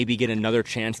maybe get another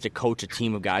chance to coach a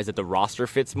team of guys that the roster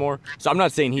fits more. So I'm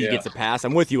not saying he gets a pass.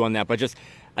 I'm with you on that, but just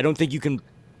I don't think you can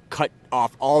cut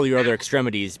off all your other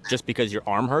extremities just because your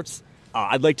arm hurts.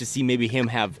 I'd like to see maybe him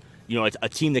have, a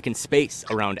team that can space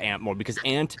around Ant more, because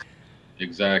Ant.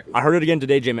 Exactly. I heard it again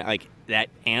today, Jim. That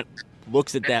Ant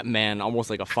looks at that man almost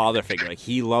like a father figure.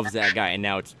 He loves that guy, and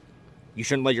now you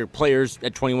shouldn't let your players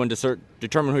at 21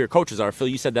 determine who your coaches are. Phil,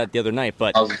 you said that the other night,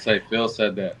 but I was gonna say Phil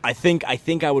said that. I think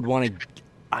I would want to.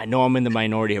 I know I'm in the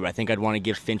minority here, but I think I'd want to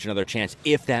give Finch another chance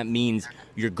if that means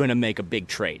you're going to make a big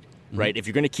trade, right? If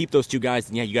you're going to keep those two guys,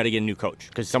 then you got to get a new coach,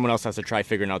 because someone else has to try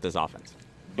figuring out this offense.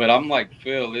 But I'm like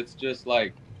Phil, it's just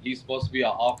he's supposed to be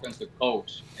an offensive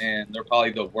coach, and they're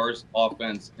probably the worst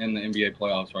offense in the NBA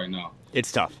playoffs right now.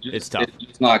 It's tough.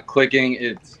 It's not clicking.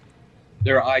 It's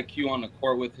their IQ on the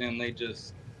court with him. It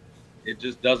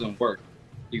just doesn't work.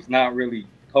 He's not really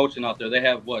coaching out there. They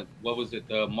have what was it?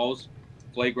 The most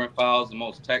flagrant fouls, the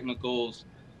most technicals.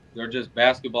 They're just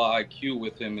basketball IQ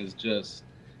with him is just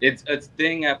it's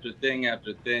thing after thing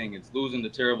after thing. It's losing to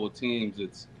terrible teams.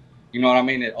 It's what I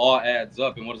mean. It all adds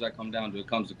up, and what does that come down to? It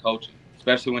comes to coaching,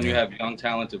 especially when you have young,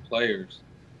 talented players.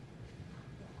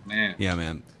 Man, yeah,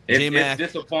 man. It's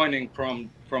disappointing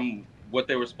from what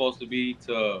they were supposed to be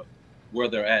to where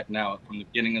they're at now, from the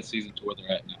beginning of the season to where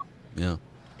they're at now. Yeah.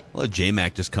 Well,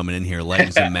 J-Mac just coming in here,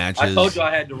 lighting some matches. I told you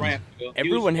I had to rant.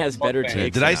 Everyone has better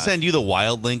takes. Did I send you the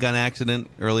Wild link on accident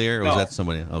earlier, or was that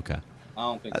somebody? Okay. I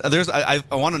don't think so.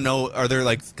 I want to know, are there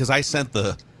because I sent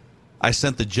the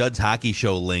Judd's Hockey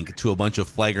Show link to a bunch of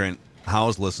Flagrant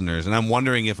House listeners, and I'm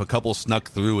wondering if a couple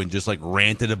snuck through and just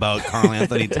ranted about Karl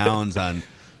Anthony Towns on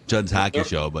Judd's Hockey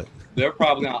Show, but they're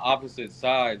probably on opposite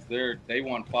sides. They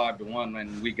won 5-1,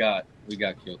 and we got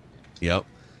killed. Yep.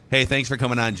 Hey, thanks for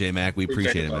coming on, J-Mac. We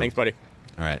appreciate it, man. Thanks, buddy.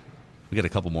 All right. We got a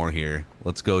couple more here.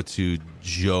 Let's go to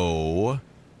Joe.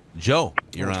 Joe,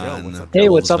 you're on. Hey,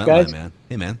 what's up, guys? Man.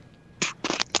 Hey, man.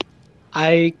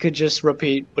 I could just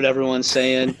repeat what everyone's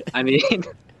saying. I mean,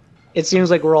 it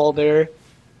seems like we're all there.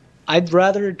 I'd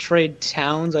rather trade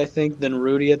Towns, I think, than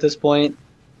Rudy at this point,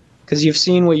 because you've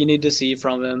seen what you need to see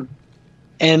from him.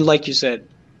 And like you said,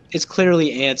 it's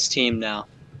clearly Ant's team now.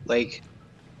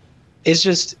 It's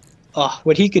just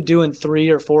what he could do in 3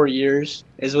 or 4 years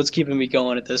is what's keeping me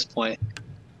going at this point.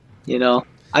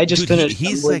 I just finished.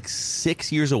 He's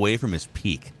 6 years away from his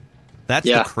peak. That's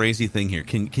the crazy thing here.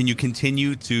 Can you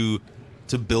continue to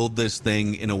build this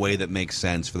thing in a way that makes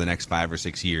sense for the next 5 or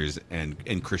 6 years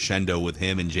and crescendo with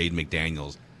him and Jaden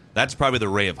McDaniels? That's probably the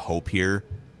ray of hope here,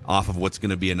 off of what's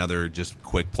going to be another just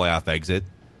quick playoff exit,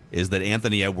 is that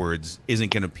Anthony Edwards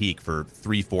isn't going to peak for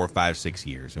 3, 4, 5, 6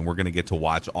 years, and we're going to get to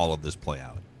watch all of this play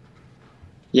out.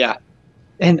 Yeah,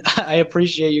 and I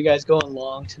appreciate you guys going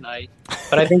long tonight,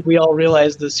 but I think we all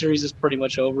realize the series is pretty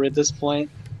much over at this point.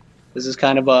 This is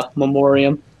kind of a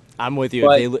memoriam. I'm with you.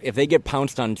 If they get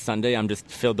pounced on Sunday, I'm just,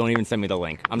 Phil, don't even send me the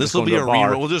link. This will be a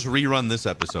rerun. We'll just rerun this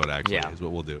episode, actually, is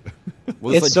what we'll do.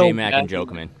 We'll just let J-Mac and Joe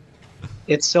come in.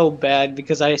 It's so bad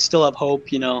because I still have hope,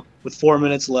 with 4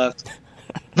 minutes left.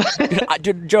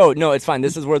 Joe, no, it's fine.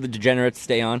 This is where the degenerates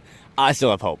stay on. I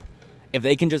still have hope. If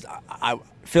they can just,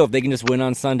 Phil, if they can just win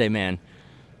on Sunday, man,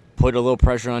 put a little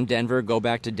pressure on Denver, go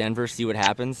back to Denver, see what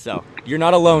happens. So you're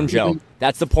not alone, Joe.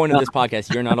 That's the point of this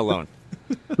podcast. You're not alone.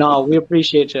 No, we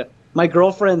appreciate you. My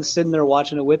girlfriend's sitting there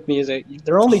watching it with me. Is like,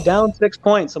 they're only down 6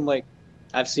 points. I'm like,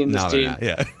 I've seen this team.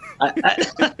 Yeah.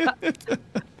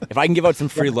 If I can give out some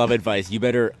free love advice, you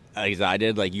better, as I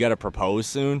did, you got to propose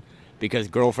soon, because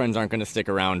girlfriends aren't going to stick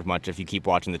around much if you keep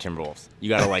watching the Timberwolves. You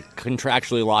got to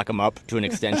contractually lock them up to an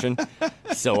extension,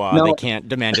 so they can't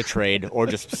demand a trade or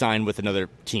just sign with another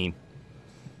team.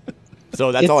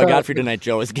 So that's all I got for you tonight,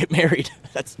 Joe, is get married.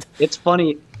 It's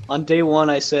funny. On day one,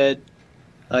 I said,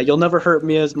 You'll never hurt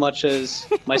me as much as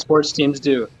my sports teams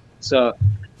do. So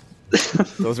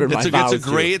those are my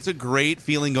it's a great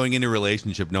feeling going into a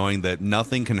relationship knowing that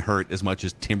nothing can hurt as much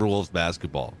as Timberwolves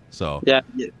basketball. So yeah,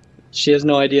 she has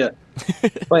no idea.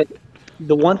 But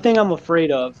the one thing I'm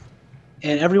afraid of,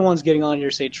 and everyone's getting on here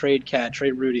to say trade Cat,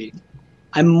 trade Rudy.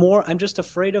 I'm just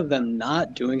afraid of them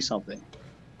not doing something.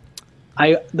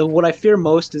 What I fear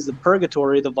most is the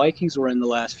purgatory the Vikings were in the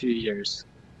last few years.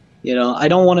 I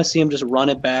don't want to see them just run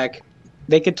it back.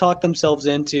 They could talk themselves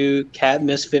into Cat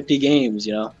missed 50 games.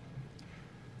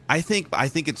 I think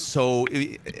it's so.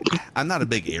 I'm not a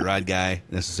big A-Rod guy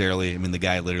necessarily. I mean, the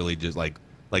guy literally just like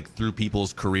threw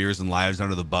people's careers and lives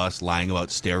under the bus, lying about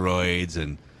steroids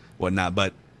and whatnot.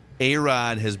 But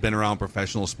A-Rod has been around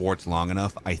professional sports long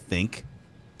enough, I think,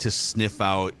 to sniff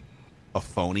out a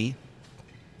phony.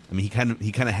 I mean,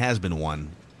 he kind of has been one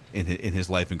in his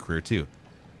life and career too.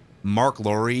 Mark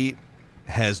Lowry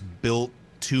has built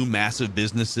 2 massive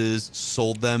businesses,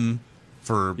 sold them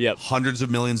for hundreds of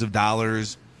millions of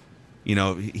dollars.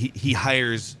 He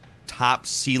hires top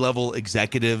C-level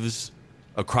executives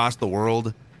across the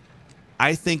world.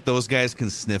 I think those guys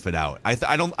can sniff it out.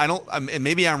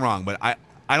 Maybe I'm wrong, but I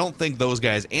don't think those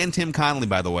guys, and Tim Connolly,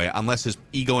 by the way, unless his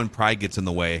ego and pride gets in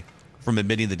the way from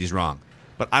admitting that he's wrong.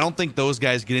 But I don't think those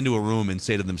guys get into a room and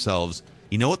say to themselves,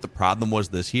 you know what the problem was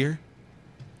this year?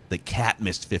 The Cat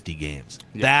missed 50 games.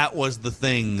 Yeah. That was the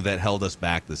thing that held us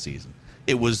back this season.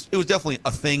 It was definitely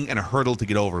a thing and a hurdle to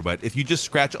get over, but if you just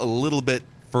scratch a little bit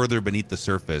further beneath the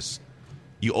surface,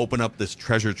 you open up this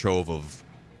treasure trove of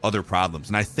other problems.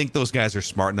 And I think those guys are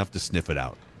smart enough to sniff it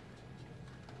out.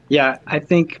 Yeah, I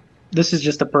think this is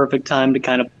just the perfect time to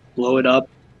kind of blow it up.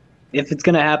 If it's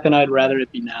going to happen, I'd rather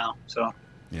it be now. So,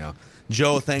 yeah.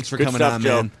 Joe, thanks for Good coming stuff, on,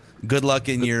 Joe. man. Good luck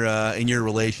in your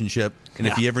relationship. And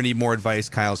if you ever need more advice,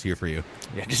 Kyle's here for you.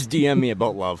 Yeah, just DM me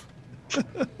about love.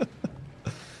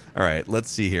 All right, let's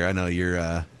see here. I know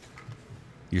you're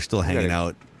still hanging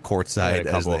out courtside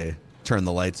as they turn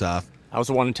the lights off. I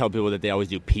also want to tell people that they always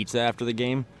do pizza after the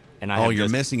game, and you're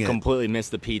missing it. Completely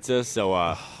missed the pizza. So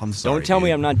I'm sorry. Don't tell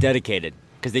me I'm not dedicated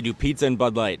because they do pizza and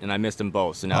Bud Light, and I missed them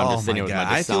both. So now I'm just sitting here with my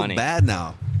Dasani. I feel bad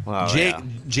now. Well,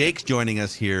 Jake's joining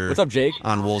us here. What's up, Jake?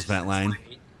 On Wolves Vent Line.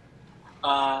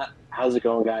 How's it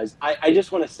going, guys? I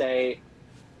just want to say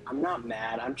I'm not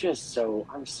mad. I'm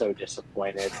so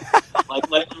disappointed.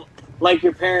 like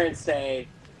your parents say,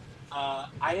 I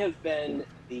have been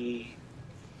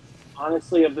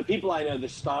honestly, of the people I know, the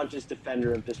staunchest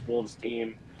defender of this Wolves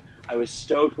team. I was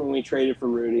stoked when we traded for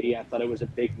Rudy. I thought it was a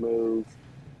big move.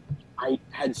 I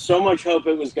had so much hope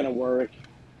it was going to work.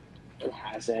 It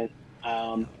hasn't.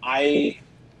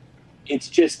 It's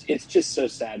just so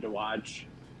sad to watch.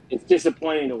 It's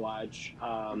disappointing to watch.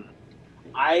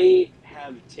 I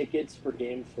have tickets for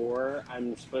Game 4.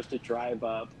 I'm supposed to drive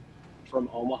up from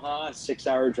Omaha, a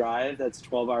 6-hour drive. That's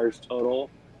 12 hours total.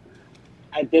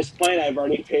 At this point, I've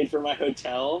already paid for my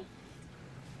hotel.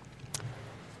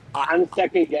 I'm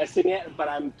second guessing it, but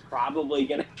I'm probably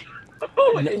gonna go.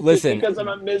 Listen, because I'm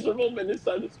a miserable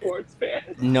Minnesota sports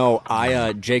fan. No,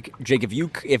 Jake,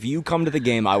 if you come to the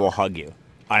game, I will hug you.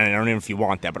 I don't know if you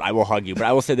want that, but I will hug you. But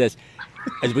I will say this,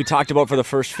 as we talked about for the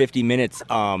first 50 minutes,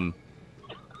 I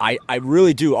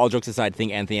really do, all jokes aside,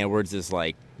 think Anthony Edwards is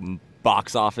like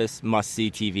box office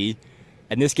must-see TV.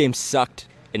 And this game sucked,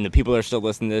 and the people that are still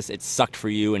listening to this, it sucked for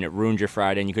you, and it ruined your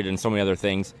Friday, and you could have done so many other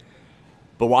things.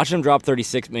 But watching him drop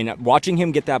 36, watching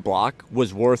him get that block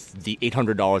was worth the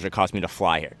 $800 it cost me to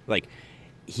fly here. Like,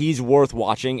 he's worth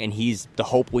watching, and he's the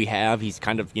hope we have. He's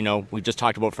kind of, we just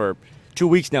talked about for 2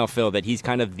 weeks now, Phil, that he's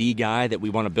kind of the guy that we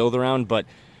want to build around. But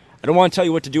I don't want to tell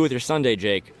you what to do with your Sunday,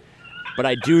 Jake. But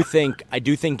I do think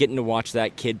getting to watch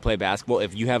that kid play basketball,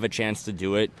 if you have a chance to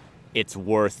do it, it's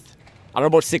worth, I don't know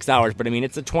about 6 hours, but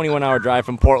it's a 21-hour drive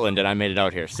from Portland, and I made it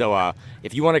out here. So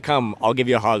if you want to come, I'll give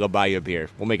you a hug. I'll buy you a beer.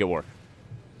 We'll make it work.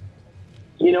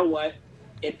 You know what?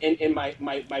 And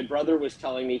my brother was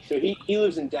telling me, so he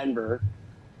lives in Denver.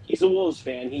 He's a Wolves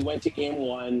fan. He went to Game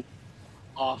 1.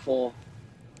 Awful.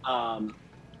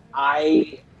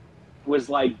 I was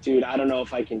like, dude, I don't know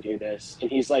if I can do this. And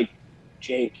he's like,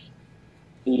 Jake,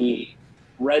 the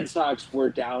Red Sox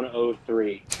were down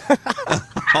 0-3.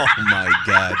 Oh, my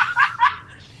God.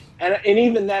 And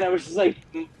even then, I was just like,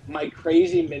 my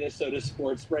crazy Minnesota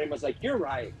sports brain was like, you're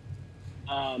right.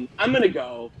 I'm going to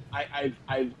go.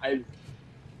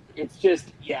 It's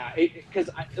just, because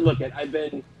I've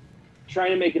been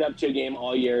trying to make it up to a game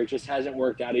all year. It just hasn't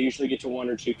worked out. I usually get to 1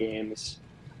 or 2 games.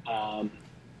 But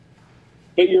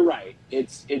you're right.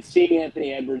 It's seeing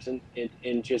Anthony Edwards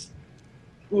and just,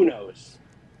 who knows?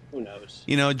 Who knows?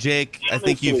 Jake, I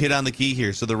think you've hit on the key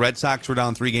here. So the Red Sox were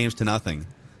down 3-0.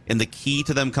 And the key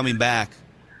to them coming back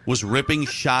was ripping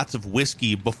shots of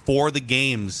whiskey before the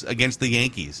games against the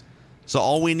Yankees. So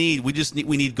all we need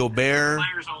Gobert,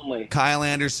 Players only. Kyle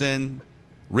Anderson,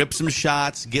 rip some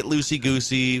shots, get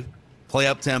loosey-goosey, play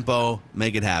up-tempo,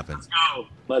 make it happen.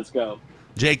 Let's go.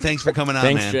 Jake, thanks for coming on,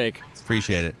 Thanks, man. Jake.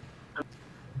 Appreciate it.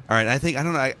 All right, I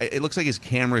don't know. It looks like his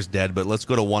camera's dead, but let's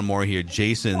go to one more here.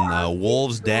 Jason,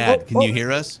 Wolves' dad, can you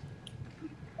hear us?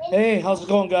 Hey, how's it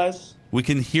going, guys? We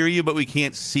can hear you, but we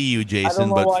can't see you, Jason. I don't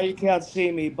know but why you can't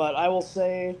see me, but I will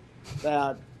say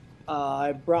that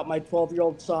I brought my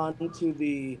 12-year-old son to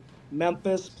the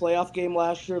Memphis playoff game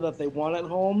last year that they won at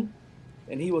home,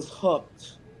 and he was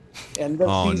hooked. And this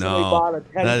season we bought a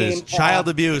 10-game that is child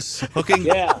abuse, hooking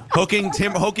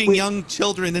young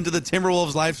children into the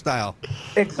Timberwolves lifestyle.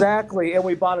 Exactly, and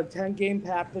we bought a 10-game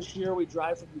pack this year. We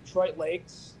drive from Detroit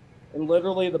Lakes, and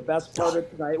literally the best part of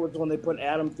tonight was when they put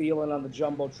Adam Thielen on the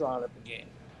Jumbotron at the game.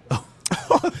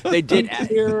 They did.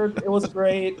 It was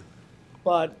great,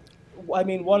 but I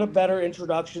mean, what a better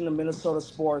introduction to Minnesota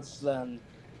sports than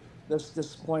this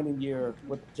disappointing year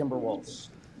with the Timberwolves.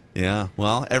 Yeah,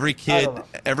 well, every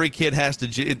kid has to.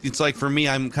 It's like for me,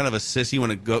 I'm kind of a sissy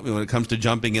when it comes to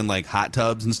jumping in like hot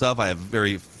tubs and stuff. I have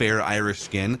very fair Irish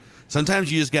skin.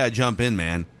 Sometimes you just gotta jump in,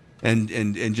 man,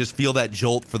 and just feel that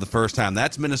jolt for the first time.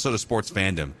 That's Minnesota sports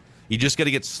fandom. You just got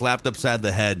to get slapped upside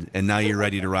the head, and now you're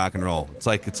ready to rock and roll. It's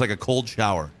like a cold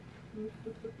shower.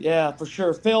 Yeah, for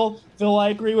sure, Phil. I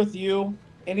agree with you.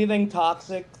 Anything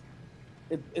toxic,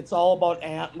 it's all about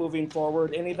Ant moving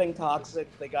forward. Anything toxic,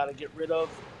 they got to get rid of.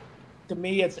 To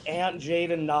me, it's Ant,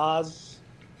 Jade, and Nas,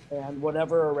 and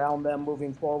whatever around them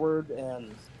moving forward,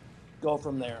 and go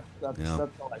from there. That's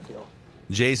all I feel.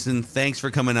 Jason, thanks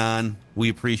for coming on. We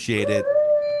appreciate it.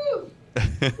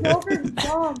 Joker's a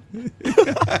bum.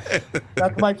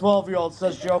 That's my 12-year-old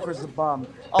says Joker's a bum.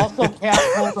 Also, Cat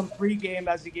told him pregame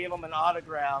as he gave him an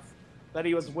autograph that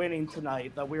he was winning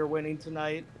tonight, that we were winning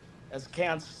tonight, as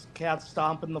Cat's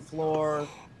stomping the floor,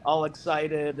 all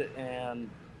excited, and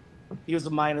he was a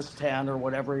 -10 or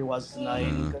whatever he was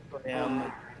tonight. Good for him.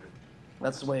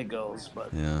 That's the way it goes.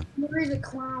 But yeah, He's a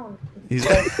clown. He's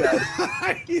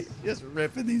just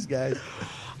ripping these guys.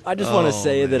 I just want to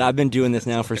say that I've been doing this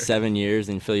now for 7 years,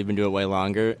 and Phil, you've been doing it way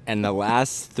longer. And the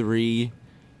last 3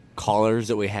 callers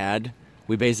that we had,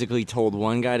 we basically told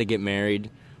one guy to get married,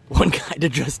 one guy to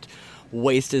just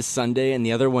waste his Sunday, and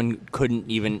the other one couldn't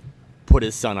even put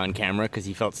his son on camera because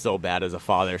he felt so bad as a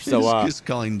father. So just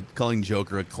calling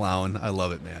Joker a clown. I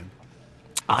love it, man.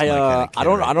 I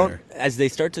don't. As they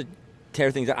start to tear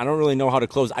things out, I don't really know how to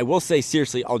close. I will say,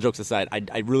 seriously, all jokes aside,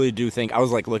 I really do think I was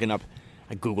like looking up.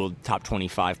 I googled top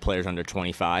 25 players under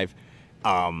 25.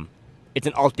 It's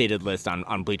an outdated list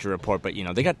on Bleacher Report, but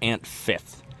they got Ant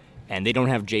 5th, and they don't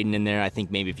have Jaden in there. I think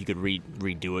maybe if you could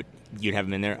redo it, you'd have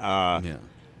him in there. Yeah.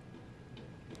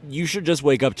 You should just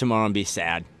wake up tomorrow and be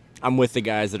sad. I'm with the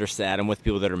guys that are sad. I'm with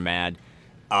people that are mad.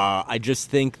 I just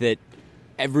think that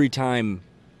every time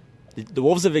the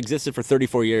Wolves have existed for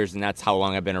 34 years, and that's how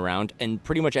long I've been around, and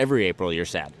pretty much every April you're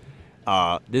sad.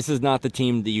 This is not the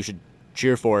team that you should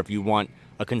cheer for if you want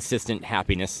a consistent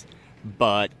happiness,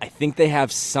 but I think they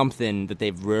have something that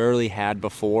they've rarely had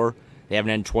before. They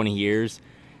haven't had in 20 years,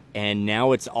 and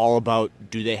now it's all about,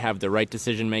 do they have the right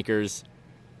decision makers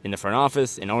in the front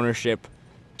office, in ownership,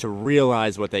 to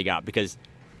realize what they got? Because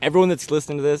everyone that's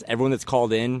listening to this, everyone that's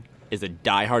called in, is a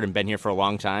diehard and been here for a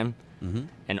long time. Mm-hmm.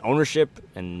 And ownership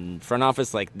and front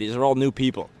office, these are all new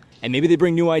people. And maybe they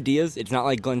bring new ideas. It's not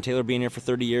like Glenn Taylor being here for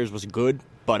 30 years was good,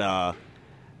 but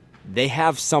they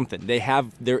have something.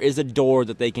 There is a door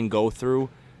that they can go through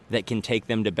that can take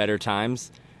them to better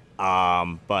times.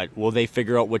 But will they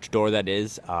figure out which door that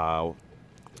is? It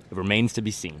remains to be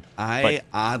seen. I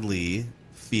oddly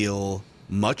feel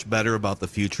much better about the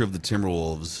future of the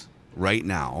Timberwolves right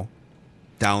now,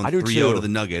 down 3-0 to the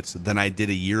Nuggets, than I did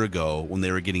a year ago when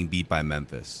they were getting beat by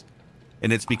Memphis.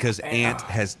 And it's because Ant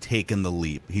has taken the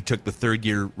leap. He took the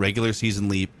third-year regular season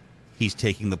leap. He's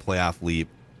taking the playoff leap.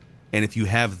 And if you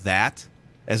have that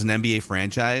as an NBA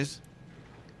franchise,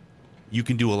 you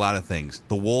can do a lot of things.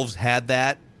 The Wolves had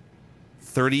that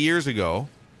 30 years ago,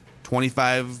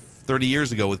 25, 30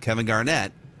 years ago with Kevin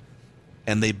Garnett,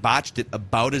 and they botched it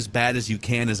about as bad as you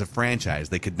can as a franchise.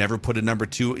 They could never put a number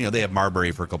 2. They had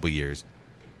Marbury for a couple of years.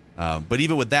 But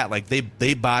even with that,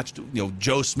 they botched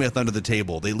Joe Smith under the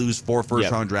table. They lose 4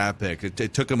 first-round draft picks.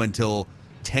 It took them until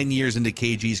 10 years into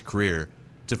KG's career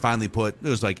to finally it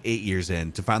was 8 years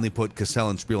in, to finally put Cassell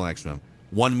and Spiel next to him.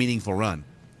 One meaningful run.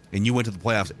 And you went to the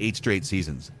playoffs 8 straight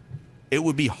seasons. It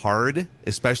would be hard,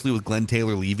 especially with Glenn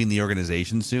Taylor leaving the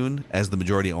organization soon as the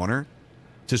majority owner,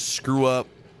 to screw up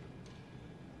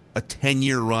a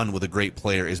 10-year run with a great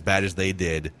player as bad as they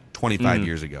did 25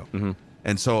 years ago. Mm-hmm.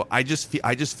 And so I just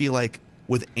feel like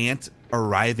with Ant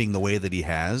arriving the way that he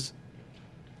has,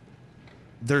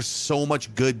 there's so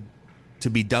much good to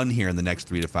be done here in the next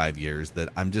 3 to 5 years that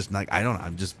I'm just like, I don't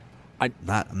know. I'm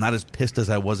not as pissed as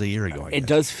I was a year ago. It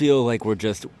does feel like we're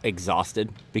just exhausted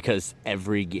because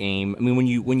every game. I mean, when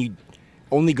you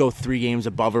only go 3 games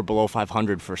above or below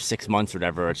 500 for 6 months or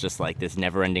whatever, it's just like this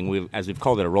never-ending. As we've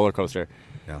called it, a roller coaster.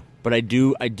 Yeah. But I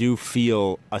do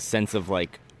feel a sense of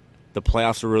like the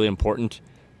playoffs are really important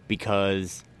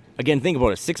because. Again, think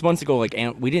about it. 6 months ago, like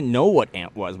Ant, we didn't know what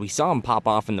Ant was. We saw him pop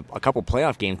off in a couple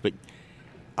playoff games, but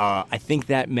I think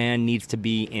that man needs to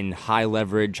be in high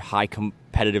leverage, high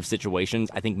competitive situations.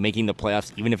 I think making the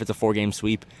playoffs, even if it's a 4-game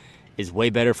sweep, is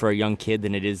way better for a young kid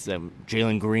than it is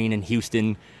Jalen Green in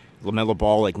Houston, LaMelo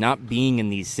Ball. Like not being in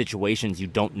these situations, you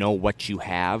don't know what you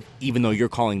have, even though you're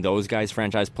calling those guys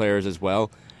franchise players as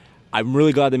well. I'm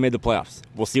really glad they made the playoffs.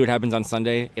 We'll see what happens on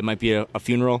Sunday. It might be a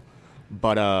funeral.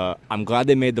 But I'm glad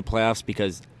they made the playoffs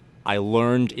because I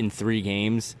learned in 3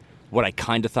 games what I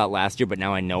kind of thought last year, but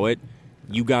now I know it.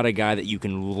 You got a guy that you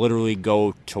can literally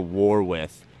go to war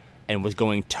with and was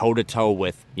going toe-to-toe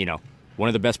with, one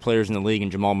of the best players in the league in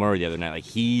Jamal Murray the other night. Like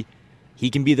he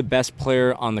can be the best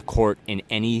player on the court in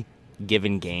any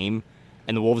given game,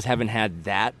 and the Wolves haven't had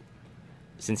that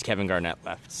since Kevin Garnett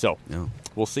left. So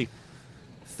We'll see.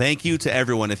 Thank you to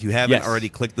everyone. If you haven't already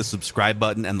clicked the subscribe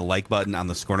button and the like button on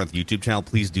the Score North YouTube channel,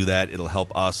 please do that. It'll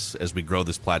help us as we grow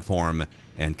this platform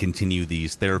and continue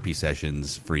these therapy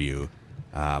sessions for you.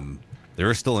 There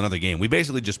is still another game. We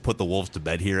basically just put the Wolves to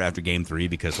bed here after Game 3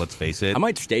 because, let's face it. I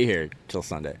might stay here till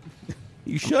Sunday.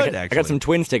 You should, actually. I got some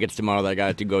Twins tickets tomorrow that I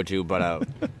got to go to, but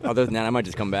other than that, I might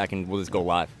just come back and we'll just go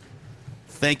live.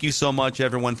 Thank you so much,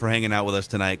 everyone, for hanging out with us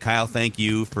tonight. Kyle, thank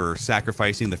you for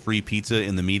sacrificing the free pizza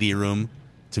in the media room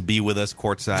to be with us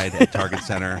courtside at Target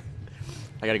Center.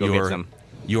 I got to go get some.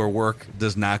 Your work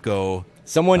does not go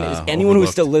anyone overlooked. who's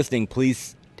still listening,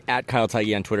 please, at Kyle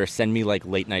Tighe on Twitter, send me like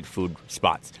late night food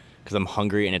spots because I'm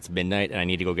hungry and it's midnight and I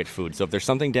need to go get food. So if there's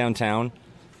something downtown,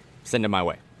 send it my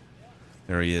way.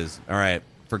 There he is. All right.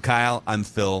 For Kyle, I'm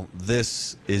Phil.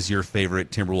 This is your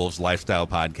favorite Timberwolves lifestyle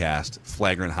podcast,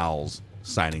 Flagrant Howls,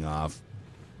 signing off.